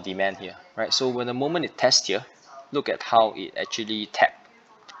 there's a lot of demand here, right? So when the moment it tests here, look at how it actually tapped.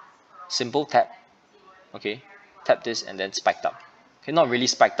 Simple tap. Okay, tap this and then spiked up. Okay, not really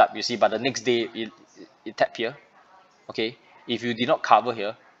spiked up, you see, but the next day it tapped here. Okay, if you did not cover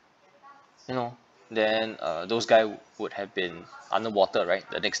here, then those guys would have been underwater, right,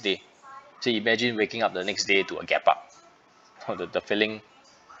 the next day. So imagine waking up the next day to a gap up. Oh, the feeling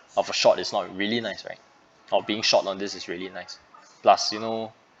of a short is not really nice, right? Or being short on this is really nice. Plus,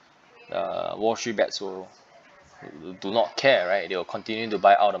 Wall Street Bets will do not care, right? They will continue to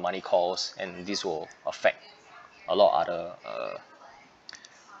buy out the money calls, and this will affect a lot of other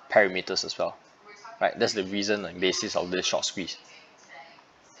parameters as well, right? That's the reason and basis of this short squeeze.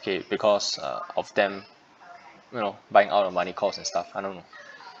 Okay, because of them, buying out the money calls and stuff. I don't know.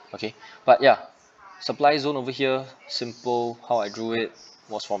 Okay, but yeah, supply zone over here, simple. How I drew it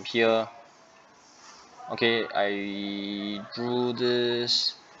was from here. Okay, I drew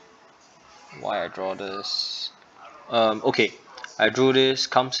this. Why I draw this? Okay, I drew this.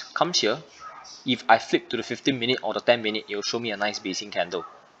 Comes here. If I flip to the 15-minute or the 10-minute, it will show me a nice basing candle,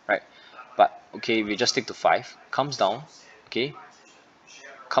 right? But okay, we just stick to 5. Comes down. Okay,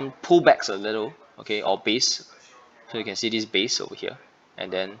 pull backs a little. Okay, or base. So you can see this base over here,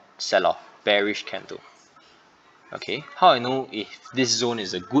 and then sell off, bearish candle. Okay, how I know if this zone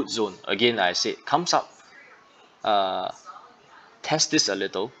is a good zone? Again, I said comes up, test this a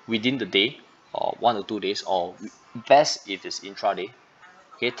little within the day or 1 or 2 days, or best if it's intraday.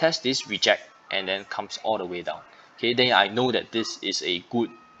 Okay, test this, reject, and then comes all the way down. Okay, then I know that this is a good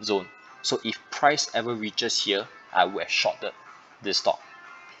zone. So if price ever reaches here, I will have shorted this stock.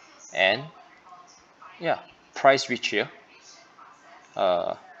 And yeah, price reach here,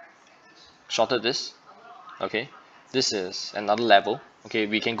 shorted this. Okay, this is another level. Okay,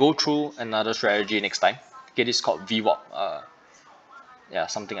 we can go through another strategy next time. Okay, this is called VWAP. yeah,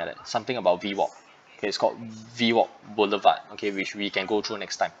 something like that, something about VWAP. Okay, it's called VWAP Boulevard, okay, which we can go through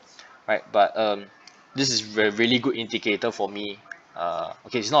next time, right? But this is a really good indicator for me.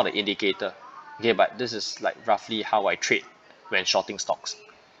 Okay, it's not an indicator, okay, but this is like roughly how I trade when shorting stocks.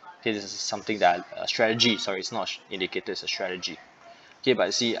 Okay, this is something that a strategy, sorry, it's not indicator, it's a strategy. Okay,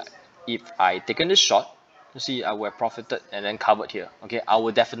 but see, if I taken this short, you see, I would have profited and then covered here. Okay, I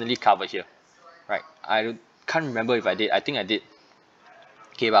will definitely cover here, right? I can't remember if I did. I think I did.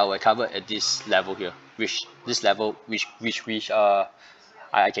 Okay, but I will cover at this level here, which this level, which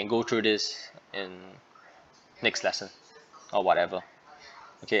I can go through this in next lesson or whatever.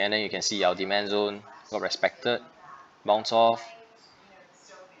 Okay, and then you can see our demand zone got respected, bounce off,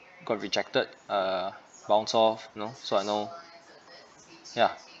 got rejected, bounce off. No, so I know,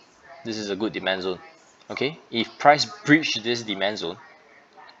 yeah, this is a good demand zone. Okay, if price breach this demand zone,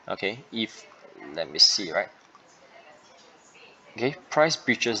 okay, if let me see, right, okay, price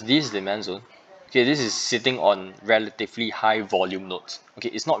breaches this demand zone, okay, this is sitting on relatively high volume nodes. Okay,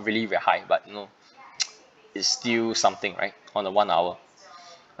 it's not really very high, but you know, it's still something, right, on the 1 hour.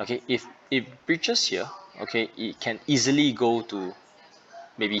 Okay, if it breaches here, okay, it can easily go to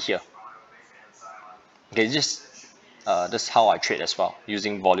maybe here. Okay, just that's how I trade as well,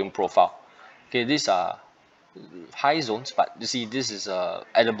 using volume profile. Okay, these are high zones, but you see this is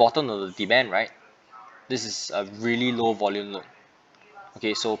at the bottom of the demand, right? This is a really low volume node.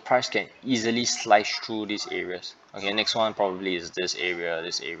 Okay, so price can easily slice through these areas. Okay, next one probably is this area,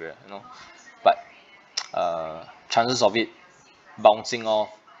 you know, but chances of it bouncing off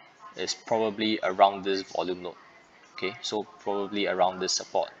is probably around this volume node. Okay, so probably around this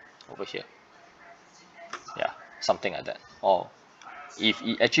support over here, yeah, something like that. Or if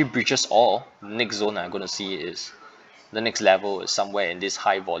it actually breaches all, the next zone I'm going to see is the next level is somewhere in this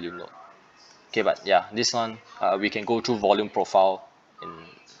high volume node. Okay, but yeah, this one we can go through volume profile in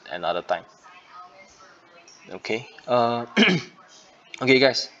another time. Okay, okay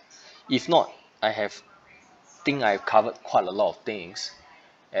guys, if not, I have think I've covered quite a lot of things,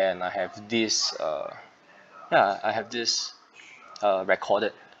 and I have this yeah, I have this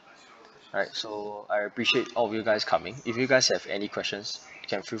recorded. Alright, so I appreciate all of you guys coming. If you guys have any questions, you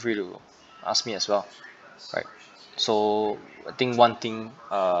can feel free to ask me as well. Right, so I think one thing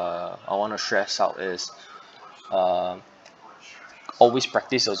I want to stress out is uh, always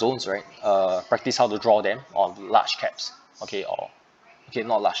practice your zones, right? Practice how to draw them on large caps, okay, or okay,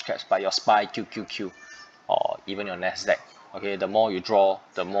 not large caps, but your SPY, QQQ, or even your Nasdaq. Okay, the more you draw,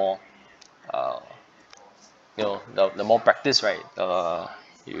 the more uh, you know, the more practice, right?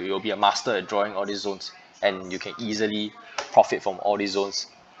 You'll be a master at drawing all these zones, and you can easily profit from all these zones.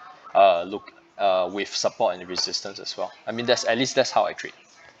 Look, with support and resistance as well. I mean, that's at least that's how I trade.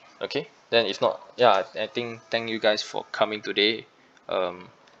 Okay, then if not, yeah, I think thank you guys for coming today.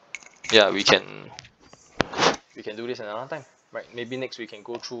 Yeah, we can do this another time, right? Maybe next we can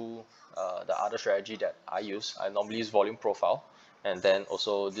go through the other strategy that I use. I normally use volume profile, and then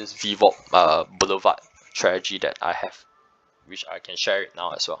also this VWAP Boulevard strategy that I have, which I can share it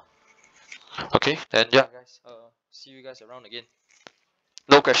now as well. Okay, then yeah, guys, see you guys around again.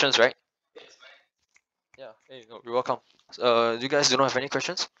 No questions, right? Yeah, hey, no, you're welcome. You guys do not have any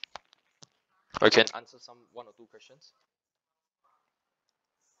questions? Or you can answer some one or two questions?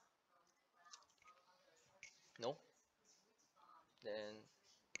 No? Then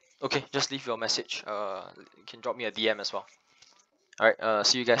okay, just leave your message. You can drop me a DM as well. Alright,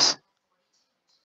 see you guys.